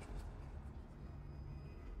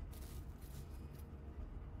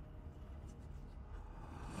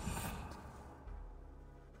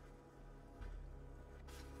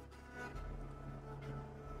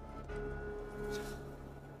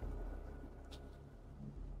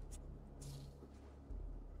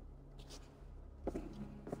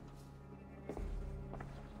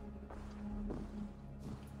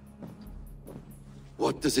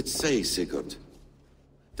 What does it say, Sigurd?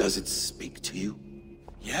 Does it speak to you?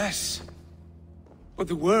 Yes. But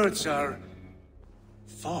the words are...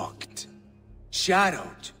 fogged.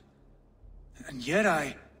 Shadowed. And yet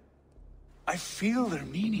I feel their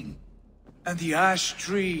meaning. And the ash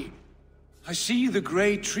tree... I see the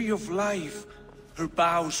great tree of life, her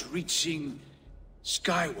boughs reaching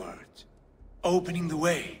skyward, opening the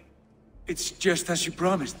way. It's just as you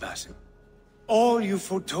promised, Basim. All you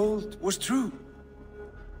foretold was true.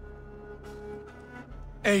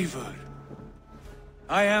 Eivor,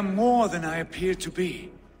 I am more than I appear to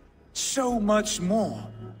be. So much more.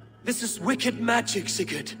 This is wicked magic,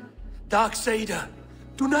 Sigurd. Darksader.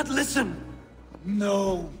 Do not listen.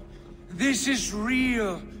 No. This is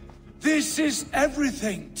real. This is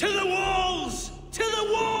everything. To the walls! To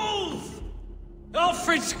the walls!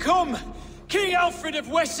 Alfred's come! King Alfred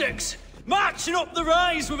of Wessex! Marching up the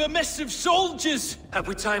rise with a mess of soldiers! Have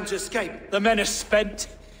we time to escape? The men are spent.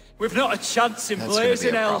 We've not a chance in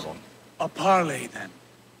blazing hell. A parley, then.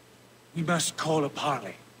 We must call a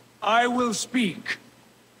parley. I will speak,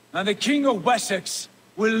 and the King of Wessex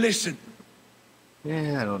will listen.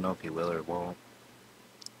 Yeah, I don't know if he will or won't.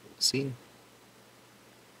 We'll see.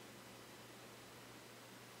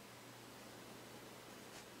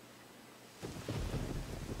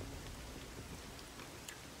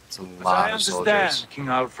 It's a As lot I of understand, soldiers. King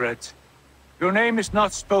Alfred, your name is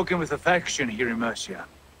not spoken with affection here in Mercia.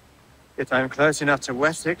 Yet I am close enough to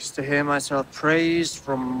Wessex to hear myself praised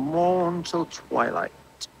from morn till twilight.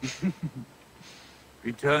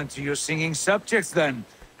 Return to your singing subjects, then,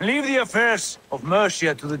 and leave the affairs of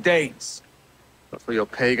Mercia to the Danes. But for your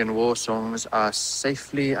pagan war songs are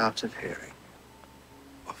safely out of hearing.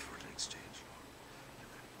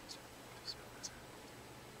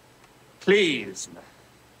 Please,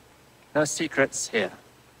 no secrets here.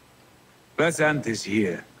 Let's end this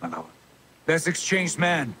here, my lord. Let's exchange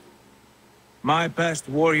men. My best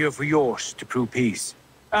warrior for yours to prove peace.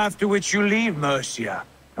 After which you leave Mercia,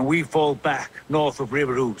 and we fall back north of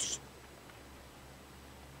River Ouse.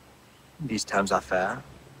 These terms are fair.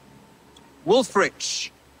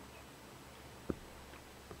 Wulfrich,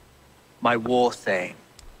 my war thane.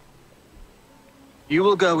 You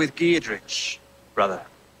will go with Giedrich, brother.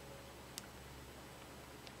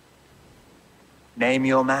 Name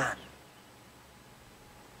your man.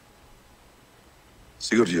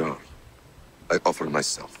 Sigurd Jarl, I offer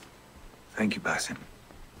myself. Thank you, Basim.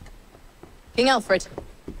 King Alfred.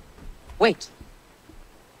 Wait.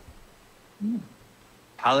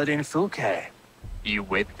 Paladin Fulke, you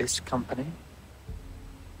with this company?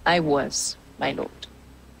 I was, my lord.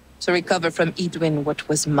 To recover from Edwin what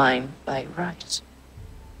was mine by right.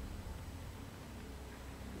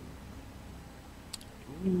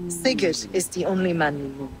 Sigurd is the only man you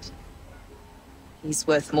need. He's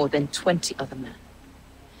worth more than 20 other men.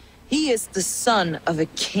 He is the son of a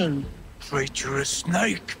king. Traitorous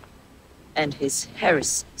snake. And his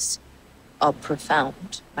heresies are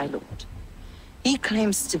profound, my lord. He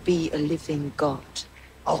claims to be a living god.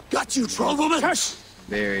 I'll gut you, troll woman!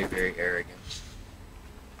 Very, very arrogant.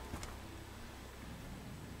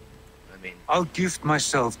 I mean, I'll gift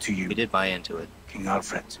myself to you. we did buy into it. King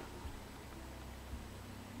Alfred.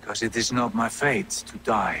 Because it is not my fate to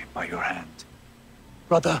die by your hand.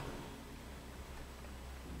 Brother.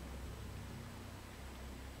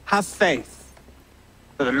 Have faith,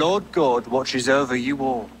 for the Lord God watches over you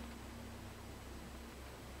all.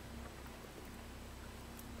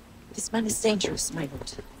 This man is dangerous, my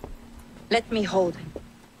lord. Let me hold him.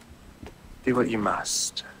 Do what you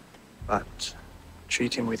must, but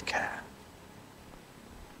treat him with care.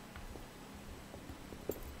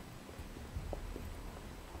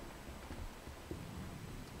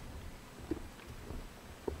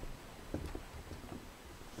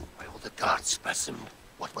 By all the gods, Basim,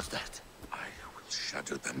 what was that? I will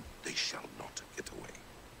shatter them. They shall not get away.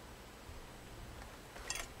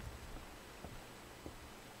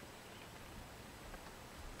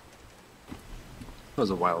 was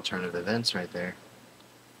a wild turn of events right there.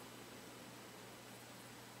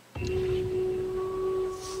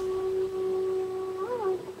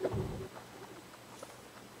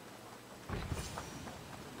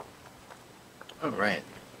 Alright.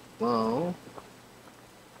 Well,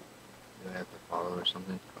 do I have to follow or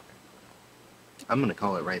something? Okay. I'm gonna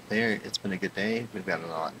call it right there. It's been a good day. We've gotten a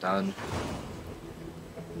lot done.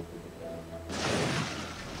 The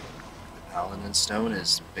Paladin Stone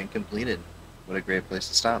has been completed. What a great place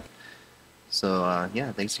to stop. So,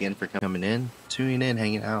 yeah, thanks again for coming in, tuning in,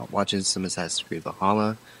 hanging out, watching some Assassin's Creed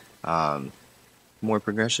Valhalla. More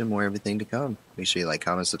progression, more everything to come. Make sure you like,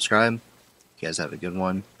 comment, subscribe. You guys have a good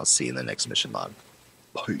one. I'll see you in the next mission log.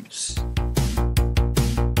 Peace.